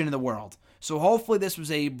attention in the world. So hopefully this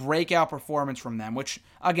was a breakout performance from them, which,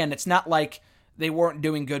 again, it's not like they weren't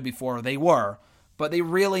doing good before. They were, but they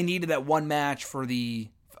really needed that one match for the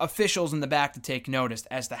officials in the back to take notice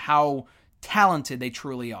as to how talented they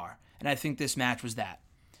truly are. And I think this match was that.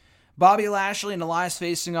 Bobby Lashley and Elias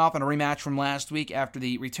facing off in a rematch from last week after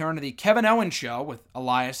the return of the Kevin Owens show with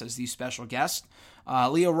Elias as the special guest.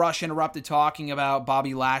 Lio Rush interrupted talking about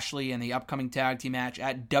Bobby Lashley and the upcoming tag team match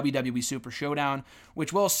at WWE Super Showdown,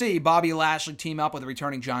 which we'll see Bobby Lashley team up with the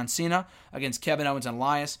returning John Cena against Kevin Owens and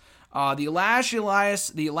Elias. The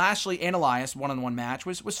Lashley and Elias one-on-one match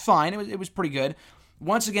was fine. It was pretty good.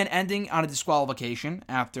 Once again, ending on a disqualification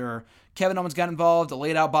after Kevin Owens got involved,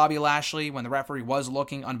 laid out Bobby Lashley when the referee was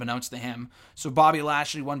looking, unbeknownst to him. So Bobby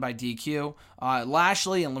Lashley won by DQ.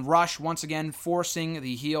 Lashley and Rush once again forcing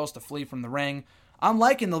the heels to flee from the ring. I'm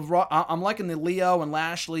liking the Lio and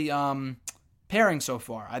Lashley pairing so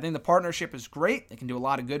far. I think the partnership is great. It can do a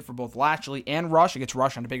lot of good for both Lashley and Rush. It gets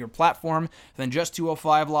Rush on a bigger platform than just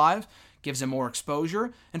 205 Live. Gives him more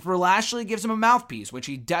exposure. And for Lashley, it gives him a mouthpiece, which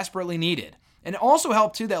he desperately needed. And it also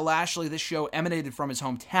helped, too, that Lashley, this show, emanated from his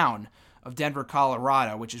hometown of Denver,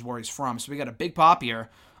 Colorado, which is where he's from. So we got a big pop here.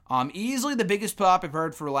 Easily the biggest pop I've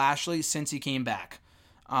heard for Lashley since he came back.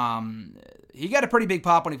 He got a pretty big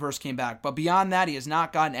pop when he first came back, but beyond that, he has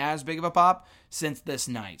not gotten as big of a pop since this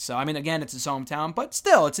night. So, again, it's his hometown, but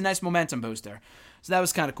still, it's a nice momentum booster. So that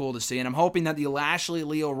was kind of cool to see, and I'm hoping that the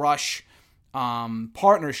Lashley-Lio Rush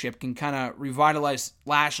partnership can kind of revitalize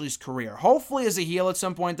Lashley's career. Hopefully as a heel at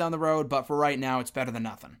some point down the road, but for right now, it's better than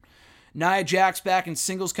nothing. Nia Jax back in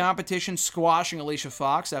singles competition, squashing Alicia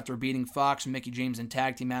Fox after beating Fox and Mickie James in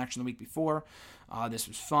tag team action the week before. This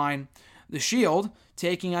was fine. The Shield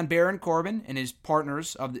taking on Baron Corbin and his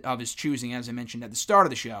partners of his choosing, as I mentioned at the start of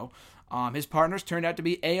the show. His partners turned out to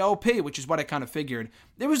be AOP, which is what I kind of figured.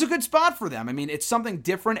 It was a good spot for them. It's something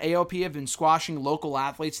different. AOP have been squashing local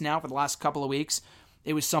athletes now for the last couple of weeks.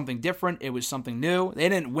 It was something different. It was something new. They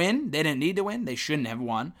didn't win. They didn't need to win. They shouldn't have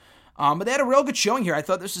won. But they had a real good showing here. I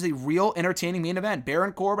thought this was a real entertaining main event.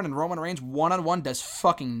 Baron Corbin and Roman Reigns one-on-one does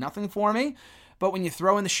fucking nothing for me. But when you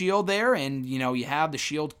throw in the Shield there and, you have the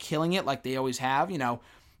Shield killing it like they always have,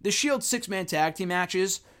 the Shield six-man tag team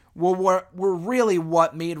matches were really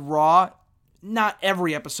what made Raw, not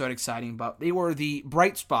every episode exciting, but they were the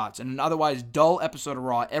bright spots in an otherwise dull episode of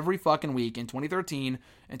Raw every fucking week in 2013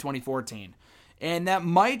 and 2014. And that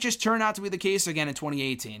might just turn out to be the case again in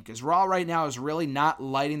 2018, because Raw right now is really not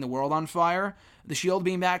lighting the world on fire. The Shield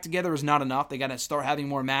being back together is not enough. They got to start having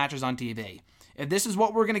more matches on TV. If this is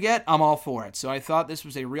what we're going to get, I'm all for it. So I thought this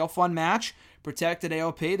was a real fun match. Protected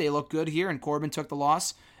AOP. They look good here, and Corbin took the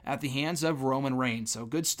loss at the hands of Roman Reigns. So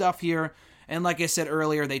good stuff here. And like I said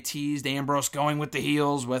earlier, they teased Ambrose going with the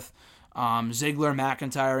heels with Ziggler,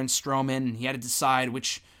 McIntyre, and Strowman, and he had to decide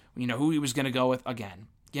which, who he was going to go with again.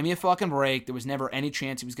 Give me a fucking break. There was never any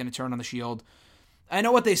chance he was going to turn on the Shield. I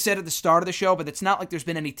know what they said at the start of the show, but it's not like there's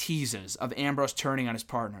been any teases of Ambrose turning on his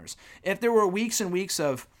partners. If there were weeks and weeks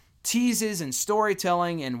of teases and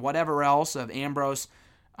storytelling and whatever else of Ambrose,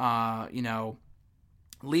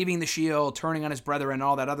 leaving the Shield, turning on his brethren, and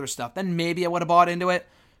all that other stuff, then maybe I would have bought into it.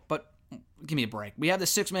 But give me a break. We have the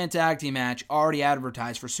six-man tag team match already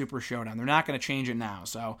advertised for Super Showdown. They're not going to change it now.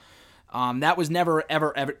 So that was never,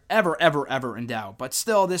 ever, ever, ever, ever, ever in doubt. But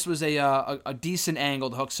still, this was a decent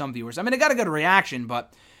angle to hook some viewers. It got a good reaction,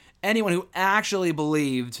 but anyone who actually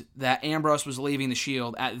believed that Ambrose was leaving the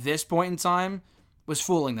Shield at this point in time was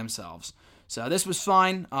fooling themselves. So this was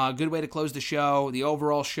fine. Good way to close the show. The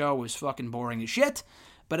overall show was fucking boring as shit.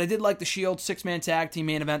 But I did like the Shield six-man tag team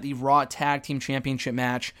main event, the Raw Tag Team Championship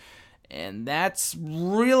match. And that's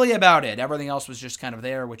really about it. Everything else was just kind of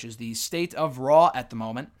there, which is the state of Raw at the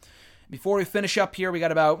moment. Before we finish up here, we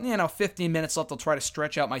got about 15 minutes left. I'll try to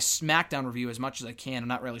stretch out my SmackDown review as much as I can. I'm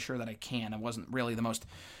not really sure that I can. It wasn't really the most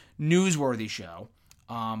newsworthy show.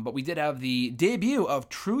 But we did have the debut of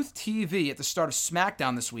Truth TV at the start of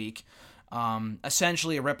SmackDown this week.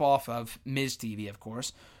 Essentially a ripoff of Miz TV, of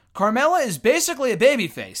course. Carmella is basically a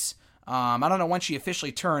babyface. I don't know when she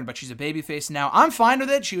officially turned, but she's a babyface now. I'm fine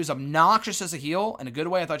with it. She was obnoxious as a heel. In a good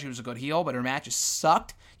way, I thought she was a good heel, but her matches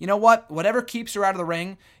sucked. You know what? Whatever keeps her out of the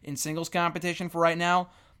ring in singles competition for right now,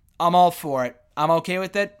 I'm all for it. I'm okay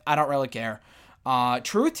with it. I don't really care.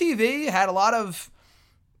 Truth TV had a lot of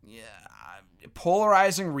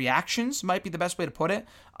polarizing reactions, might be the best way to put it.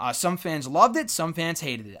 Some fans loved it, some fans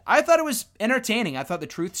hated it. I thought it was entertaining. I thought the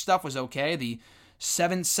truth stuff was okay. The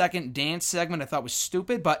 7-second dance segment I thought was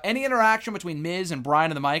stupid, but any interaction between Miz and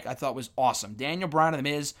Bryan on the mic I thought was awesome. Daniel Bryan and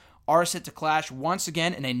The Miz are set to clash once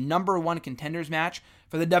again in a number 1 contenders match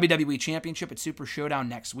for the WWE Championship at Super Showdown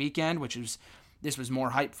next weekend, this was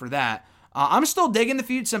more hype for that. I'm still digging the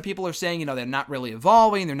feud. Some people are saying, they're not really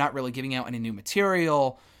evolving, they're not really giving out any new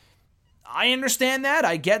material. I understand that,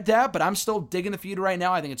 I get that, but I'm still digging the feud right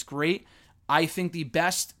now. I think it's great. I think the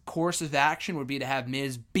best course of action would be to have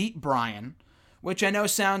Miz beat Bryan, which I know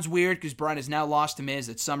sounds weird because Bryan has now lost to Miz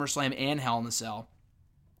at SummerSlam and Hell in a Cell.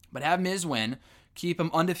 But have Miz win, keep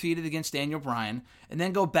him undefeated against Daniel Bryan, and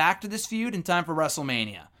then go back to this feud in time for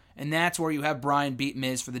WrestleMania. And that's where you have Bryan beat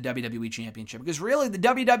Miz for the WWE Championship. Because really, the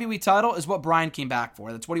WWE title is what Bryan came back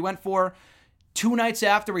for. That's what he went for 2 nights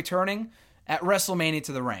after returning at WrestleMania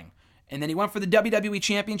to the ring. And then he went for the WWE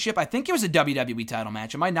Championship. I think it was a WWE title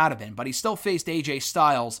match. It might not have been, but he still faced AJ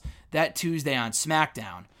Styles that Tuesday on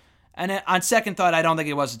SmackDown. And on second thought, I don't think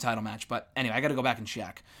it was a title match. But anyway, I got to go back and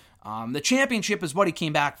check. The championship is what he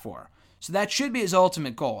came back for. So that should be his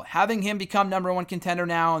ultimate goal. Having him become number 1 contender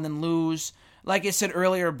now and then lose. Like I said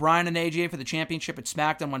earlier, Bryan and AJ for the championship at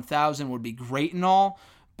SmackDown 1000 would be great and all.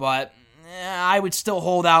 But I would still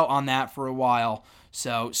hold out on that for a while.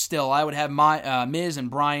 So still, I would have my Miz and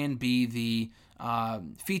Bryan be the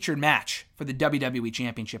featured match for the WWE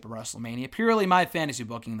Championship at WrestleMania. Purely my fantasy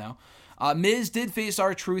booking, though. Miz did face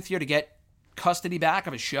R-Truth here to get custody back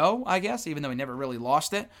of his show, I guess, even though he never really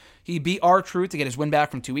lost it. He beat R-Truth to get his win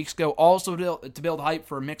back from 2 weeks ago. Also to build hype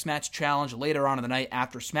for a mixed match challenge later on in the night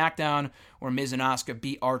after SmackDown, where Miz and Asuka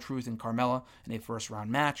beat R-Truth and Carmella in a first-round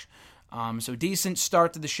match. So decent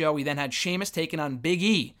start to the show. We then had Sheamus taking on Big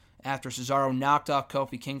E after Cesaro knocked off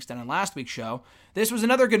Kofi Kingston on last week's show. This was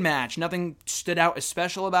another good match. Nothing stood out as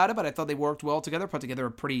special about it, but I thought they worked well together, put together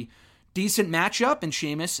a pretty decent matchup, and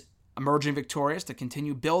Sheamus emerging victorious to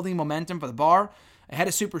continue building momentum for the bar ahead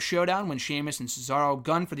of Super Showdown when Sheamus and Cesaro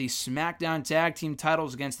gunned for the SmackDown Tag Team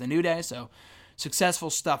titles against the New Day, so successful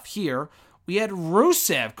stuff here. We had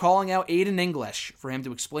Rusev calling out Aiden English for him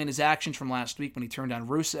to explain his actions from last week when he turned on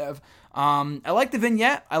Rusev. I like the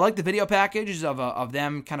vignette. I like the video packages of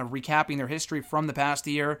them kind of recapping their history from the past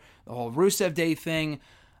year, the whole Rusev Day thing.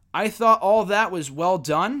 I thought all of that was well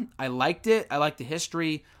done. I liked it. I liked the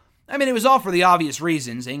history. I mean, it was all for the obvious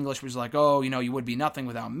reasons. English was like, you would be nothing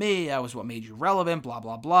without me. I was what made you relevant, blah,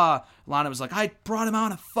 blah, blah. Lana was like, I brought him out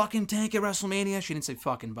in a fucking tank at WrestleMania. She didn't say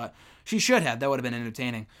fucking, but she should have. That would have been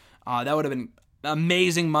entertaining. That would have been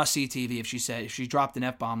amazing must-see TV if she dropped an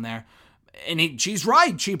F-bomb there. And she's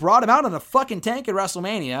right. She brought him out in a fucking tank at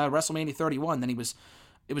WrestleMania 31. Then it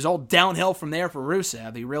was all downhill from there for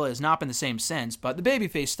Rusev. He really has not been the same since. But the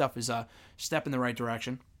babyface stuff is a step in the right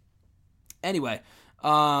direction. Anyway,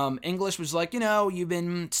 English was like, you've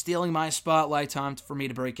been stealing my spotlight, time for me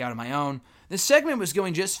to break out on my own. This segment was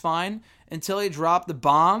going just fine until he dropped the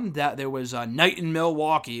bomb that there was a night in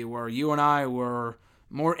Milwaukee where you and I were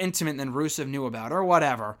more intimate than Rusev knew about, or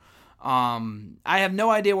whatever. I have no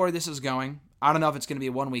idea where this is going. I don't know if it's going to be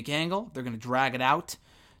a 1-week angle. They're going to drag it out,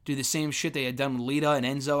 do the same shit they had done with Lita and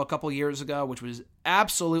Enzo a couple years ago, which was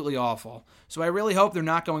absolutely awful. So I really hope they're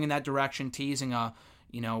not going in that direction, teasing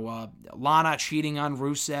Lana cheating on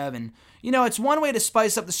Rusev. And, it's one way to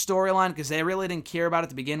spice up the storyline because they really didn't care about it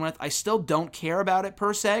to begin with. I still don't care about it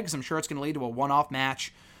per se because I'm sure it's going to lead to a one-off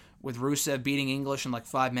match with Rusev beating English in like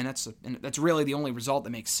 5 minutes. And that's really the only result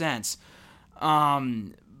that makes sense.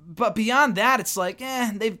 But beyond that, it's like,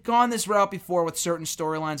 they've gone this route before with certain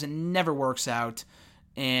storylines and it never works out.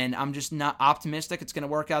 And I'm just not optimistic it's going to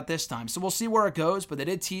work out this time. So we'll see where it goes. But they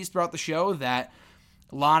did tease throughout the show that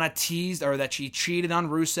Lana teased, or that she cheated on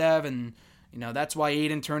Rusev, and, that's why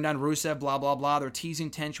Aiden turned on Rusev, blah, blah, blah. They're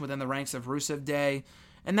teasing tension within the ranks of Rusev Day.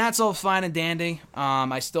 And that's all fine and dandy.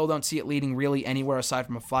 I still don't see it leading really anywhere aside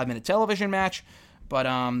from a 5-minute television match. But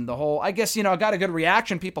the whole, I guess, got a good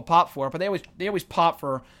reaction. People pop for it, but they always pop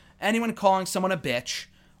for anyone calling someone a bitch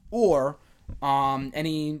or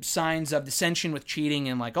any signs of dissension with cheating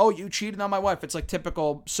and like, oh, you cheated on my wife. It's like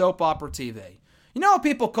typical soap opera TV. You know how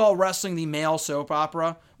people call wrestling the male soap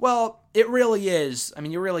opera? Well, it really is. I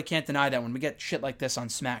mean, you really can't deny that when we get shit like this on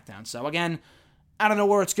SmackDown. So again, I don't know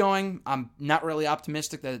where it's going. I'm not really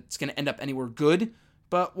optimistic that it's going to end up anywhere good,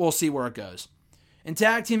 but we'll see where it goes. In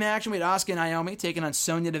tag team action, we had Asuka and Naomi taking on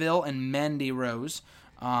Sonya Deville and Mandy Rose.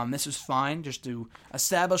 This was fine just to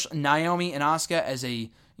establish Naomi and Asuka as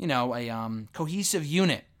a cohesive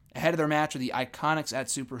unit ahead of their match with the Iconics at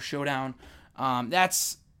Super Showdown.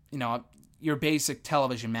 That's, your basic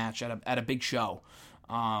television match at a big show.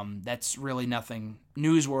 That's really nothing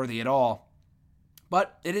newsworthy at all.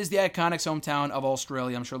 But it is the Iconics' hometown of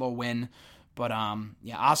Australia. I'm sure they'll win. But,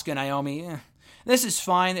 Asuka and Naomi, this is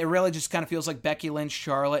fine. It really just kind of feels like Becky Lynch,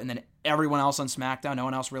 Charlotte, and then everyone else on SmackDown. No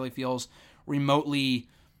one else really feels remotely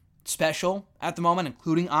special at the moment,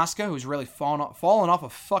 including Asuka, who's really fallen off a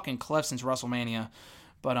fucking cliff since WrestleMania.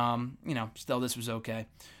 But, still, this was okay.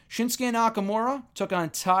 Shinsuke Nakamura took on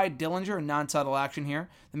Ty Dillinger in non-title action here.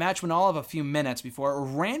 The match went all of a few minutes before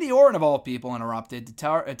Randy Orton, of all people, interrupted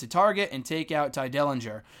to target and take out Ty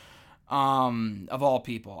Dillinger, of all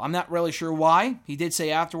people. I'm not really sure why. He did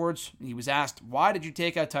say afterwards, he was asked, why did you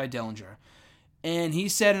take out Ty Dillinger? And he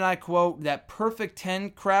said, and I quote, that perfect 10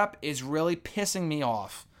 crap is really pissing me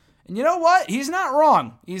off. And you know what? He's not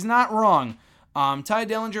wrong. Ty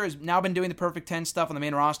Dillinger has now been doing the perfect 10 stuff on the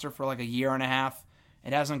main roster for like a year and a half.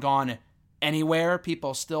 It hasn't gone anywhere.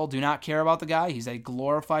 People still do not care about the guy. He's a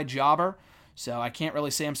glorified jobber. So I can't really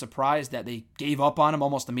say I'm surprised that they gave up on him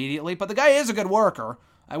almost immediately. But the guy is a good worker.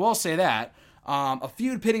 I will say that. A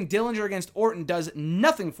feud pitting Dillinger against Orton does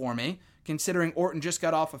nothing for me, considering Orton just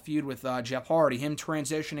got off a feud with Jeff Hardy. Him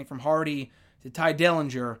transitioning from Hardy to Ty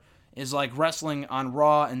Dillinger is like wrestling on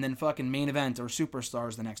Raw and then fucking main event or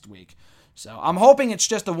Superstars the next week. So I'm hoping it's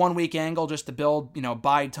just a 1 week angle just to build,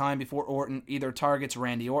 bide time before Orton either targets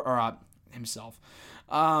Randy or himself.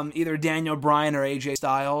 Either Daniel Bryan or AJ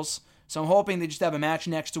Styles. So I'm hoping they just have a match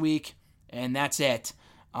next week and that's it.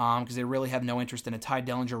 Because they really have no interest in a Ty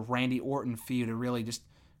Dillinger-Randy Orton feud. A really just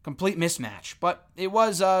complete mismatch. But it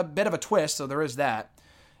was a bit of a twist, so there is that.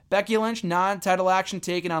 Becky Lynch, non-title action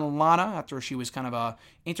taken on Lana after she was kind of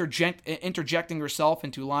interjecting herself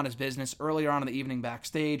into Lana's business earlier on in the evening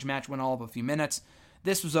backstage. Match went all of a few minutes.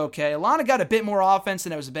 This was okay. Lana got a bit more offense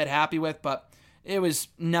than I was a bit happy with, but it was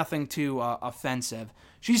nothing too offensive.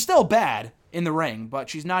 She's still bad in the ring, but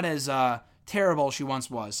she's not as terrible as she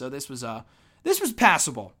once was. So this was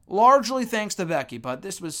passable, largely thanks to Becky, but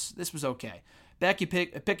this was okay. Becky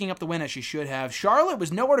picking up the win as she should have. Charlotte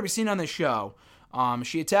was nowhere to be seen on this show.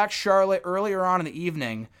 She attacked Charlotte earlier on in the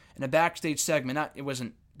evening in a backstage segment.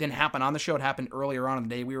 Didn't happen on the show. It happened earlier on in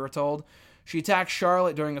the day, we were told. She attacked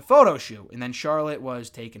Charlotte during a photo shoot, and then Charlotte was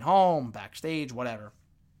taken home, backstage, whatever.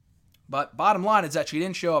 But bottom line is that she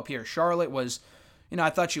didn't show up here. Charlotte was, I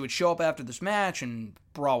thought she would show up after this match and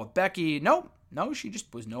brawl with Becky. No, she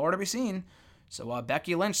just was nowhere to be seen. So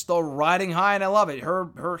Becky Lynch still riding high, and I love it.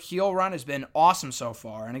 Her heel run has been awesome so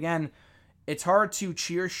far. And again, it's hard to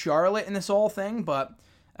cheer Charlotte in this whole thing, but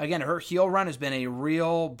again, her heel run has been a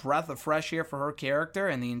real breath of fresh air for her character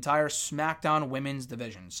and the entire SmackDown women's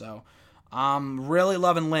division. So I'm really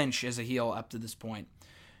loving Lynch as a heel up to this point.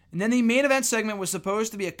 And then the main event segment was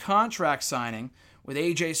supposed to be a contract signing with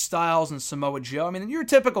AJ Styles and Samoa Joe. I mean, your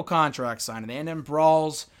typical contract signing. They end in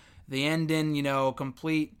brawls. They end in,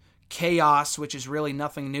 complete chaos, which is really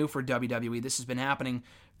nothing new for WWE. This has been happening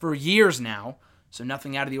for years now. So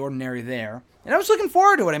nothing out of the ordinary there. And I was looking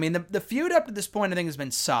forward to it. I mean, the feud up to this point, I think, has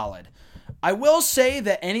been solid. I will say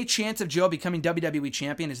that any chance of Joe becoming WWE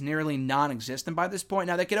champion is nearly non-existent by this point.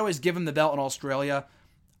 Now, they could always give him the belt in Australia.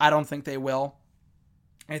 I don't think they will.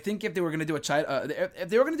 I think if they were going to do if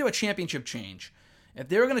they were going to do a championship change, if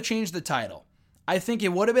they were going to change the title, I think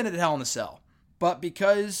it would have been at Hell in a Cell. But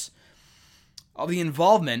because of the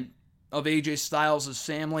involvement of AJ Styles'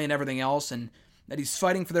 family and everything else, and that he's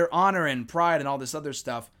fighting for their honor and pride and all this other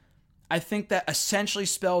stuff, I think that essentially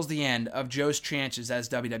spells the end of Joe's chances as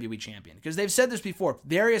WWE champion. Because they've said this before.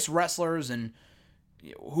 Various wrestlers and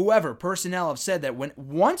whoever, personnel, have said that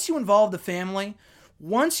once you involve the family,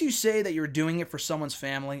 once you say that you're doing it for someone's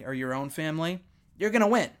family or your own family, you're going to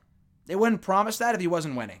win. They wouldn't promise that if he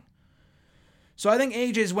wasn't winning. So I think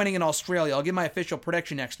AJ's winning in Australia. I'll give my official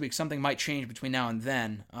prediction next week. Something might change between now and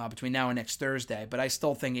then, between now and next Thursday. But I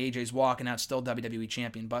still think AJ's walking out still WWE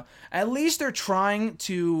champion. But at least they're trying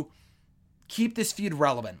to keep this feud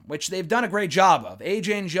relevant, which they've done a great job of.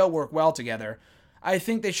 AJ and Joe work well together. I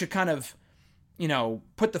think they should kind of,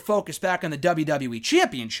 put the focus back on the WWE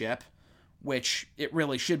championship, which it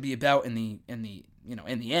really should be about in the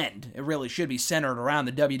end. It really should be centered around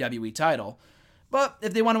the WWE title. But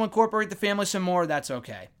if they want to incorporate the family some more, that's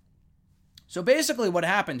okay. So basically what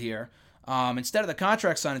happened here, instead of the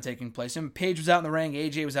contract signing taking place, Paige was out in the ring,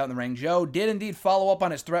 AJ was out in the ring. Joe did indeed follow up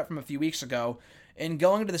on his threat from a few weeks ago in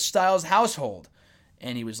going to the Styles household.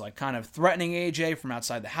 And he was kind of threatening AJ from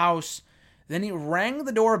outside the house. Then he rang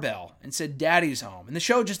the doorbell and said, "Daddy's home." And the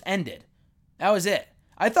show just ended. That was it.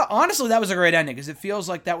 I thought, honestly, that was a great ending because it feels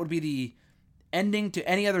like that would be the ending to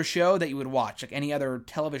any other show that you would watch, like any other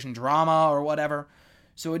television drama or whatever.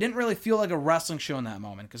 So it didn't really feel like a wrestling show in that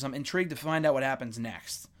moment because I'm intrigued to find out what happens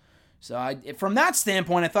next. So from that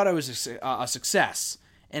standpoint, I thought it was a success.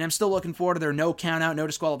 And I'm still looking forward to their no count-out, no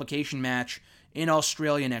disqualification match in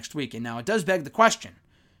Australia next week. And now it does beg the question.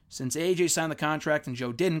 Since AJ signed the contract and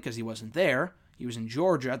Joe didn't because he wasn't there, he was in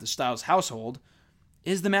Georgia at the Styles household,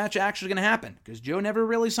 is the match actually going to happen? Because Joe never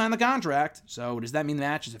really signed the contract. So does that mean the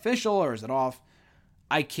match is official or is it off?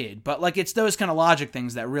 I kid. But it's those kind of logic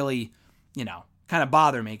things that really, kind of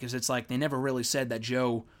bother me. Because it's like they never really said that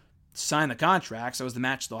Joe signed the contract. So is the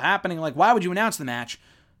match still happening? Why would you announce the match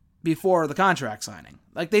before the contract signing?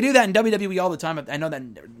 They do that in WWE all the time. I know that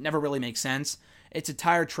never really makes sense. It's a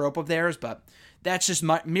tired trope of theirs, but that's just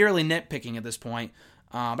merely nitpicking at this point.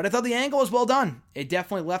 But I thought the angle was well done. It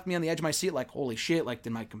definitely left me on the edge of my seat, holy shit,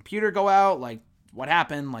 did my computer go out? What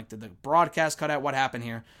happened? Did the broadcast cut out? What happened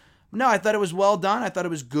here? No, I thought it was well done. I thought it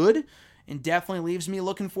was good, and definitely leaves me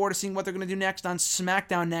looking forward to seeing what they're going to do next on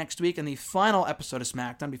SmackDown next week and the final episode of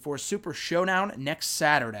SmackDown before Super Showdown next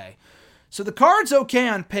Saturday. So the card's okay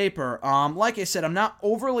on paper. Like I said, I'm not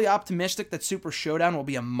overly optimistic that Super Showdown will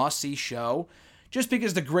be a must-see show, just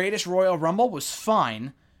because the Greatest Royal Rumble was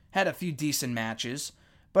fine, had a few decent matches,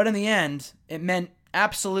 but in the end, it meant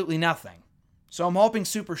absolutely nothing. So I'm hoping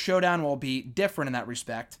Super Showdown will be different in that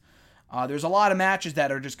respect. There's a lot of matches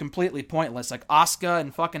that are just completely pointless, like Asuka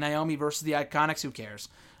and fucking Naomi versus the Iconics, who cares?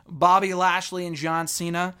 Bobby Lashley and John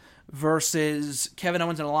Cena versus Kevin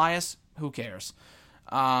Owens and Elias, who cares?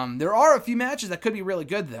 There are a few matches that could be really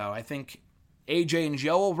good, though. I think AJ and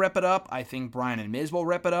Joe will rip it up. I think Bryan and Miz will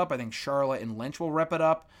rip it up. I think Charlotte and Lynch will rip it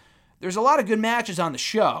up. There's a lot of good matches on the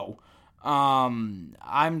show.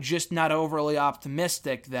 I'm just not overly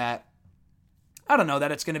optimistic that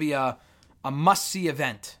it's going to be a must-see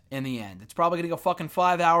event in the end. It's probably going to go fucking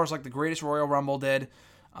 5 hours like the Greatest Royal Rumble did.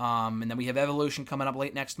 And then we have Evolution coming up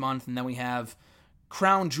late next month. And then we have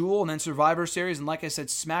Crown Jewel and then Survivor Series. And like I said,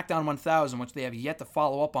 SmackDown 1000, which they have yet to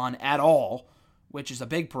follow up on at all, which is a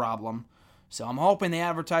big problem. So I'm hoping they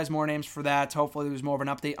advertise more names for that. Hopefully there's more of an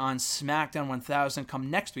update on SmackDown 1000 come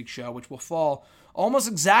next week's show, which will fall almost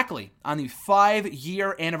exactly on the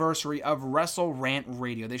 5-year anniversary of Wrestle Rant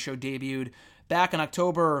Radio. This show debuted back in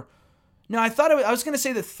October. No, I was going to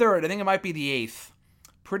say the 3rd. I think it might be the 8th.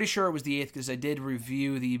 Pretty sure it was the 8th because I did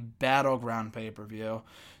review the Battleground pay-per-view.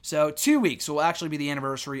 So 2 weeks will actually be the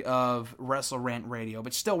anniversary of Wrestle Rant Radio.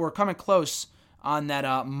 But still, we're coming close on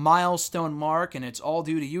that milestone mark, and it's all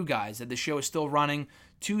due to you guys that the show is still running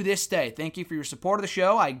to this day. Thank you for your support of the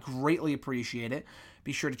show. I greatly appreciate it.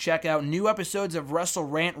 Be sure to check out new episodes of Wrestle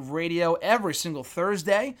Rant Radio every single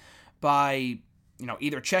Thursday by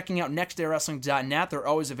either checking out nextdaywrestling.net. They're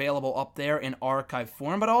always available up there in archive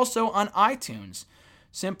form, but also on iTunes.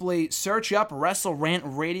 Simply search up Wrestle Rant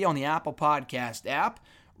Radio on the Apple Podcast app,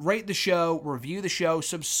 rate the show, review the show,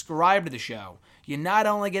 subscribe to the show. You not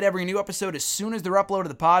only get every new episode as soon as they're uploaded to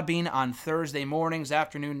the Podbean on Thursday mornings,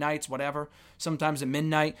 afternoon, nights, whatever, sometimes at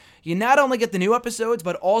midnight. You not only get the new episodes,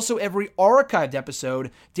 but also every archived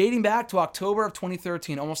episode dating back to October of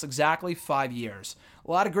 2013, almost exactly 5 years.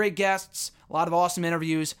 A lot of great guests, a lot of awesome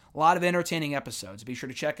interviews, a lot of entertaining episodes. Be sure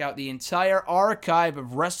to check out the entire archive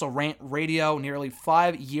of Wrestle Rant Radio, nearly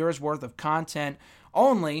 5 years worth of content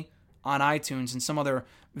only on iTunes and some other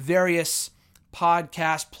various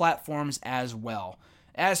podcast platforms as well.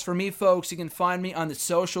 As for me, folks, you can find me on the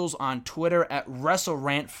socials on Twitter at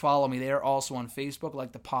WrestleRant. Follow me there. Also on Facebook,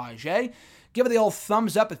 like the Page. Give it the old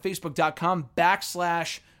thumbs up at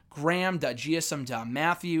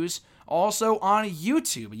facebook.com/Graham.GSM.Matthews. Also on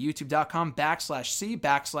YouTube,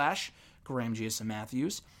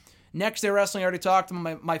 youtube.com/C/GrahamGSM.Matthews. Next Day Wrestling, I already talked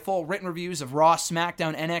about my full written reviews of Raw,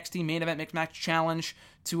 SmackDown, NXT, Main Event, Mixed Match Challenge,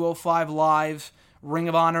 205 Live, Ring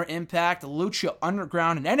of Honor, Impact, Lucha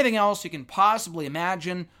Underground, and anything else you can possibly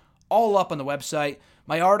imagine, all up on the website.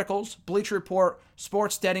 My articles, Bleacher Report,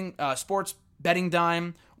 Sports Betting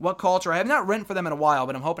Dime, What Culture. I have not written for them in a while,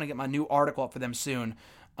 but I'm hoping to get my new article up for them soon.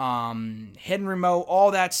 Hidden Remote,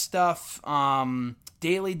 all that stuff.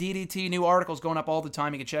 Daily DDT, new articles going up all the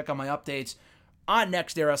time. You can check out my updates on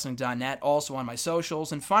nextdaywrestling.net, also on my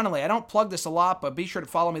socials. And finally, I don't plug this a lot, but be sure to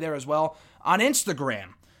follow me there as well on Instagram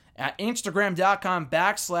at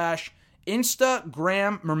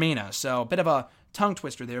Instagram.com/InstagramMermina. So a bit of a tongue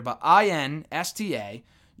twister there, but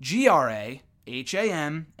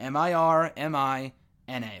INSTAGRAHAMMIRMINA.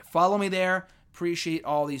 Follow me there. Appreciate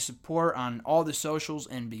all the support on all the socials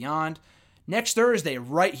and beyond. Next Thursday,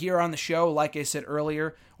 right here on the show, like I said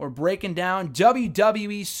earlier, we're breaking down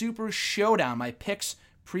WWE Super Showdown. My picks,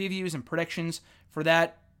 previews, and predictions for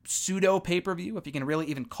that pseudo pay-per-view, if you can really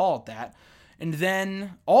even call it that. And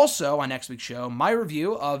then also on next week's show, my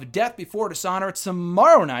review of Death Before Dishonor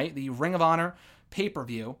tomorrow night, the Ring of Honor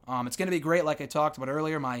pay-per-view. It's going to be great, like I talked about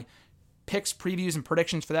earlier, my picks, previews, and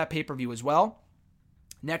predictions for that pay-per-view as well.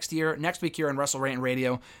 Next week here on Wrestle Rant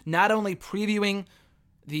Radio, not only previewing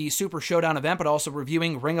the Super Showdown event, but also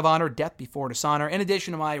reviewing Ring of Honor, Death Before Dishonor, in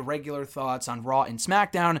addition to my regular thoughts on Raw and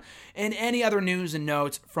SmackDown, and any other news and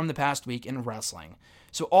notes from the past week in wrestling.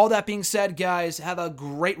 So all that being said, guys, have a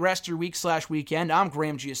great rest of your week/weekend. I'm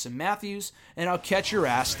Graham GSM Matthews, and I'll catch your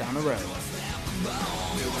ass down the road.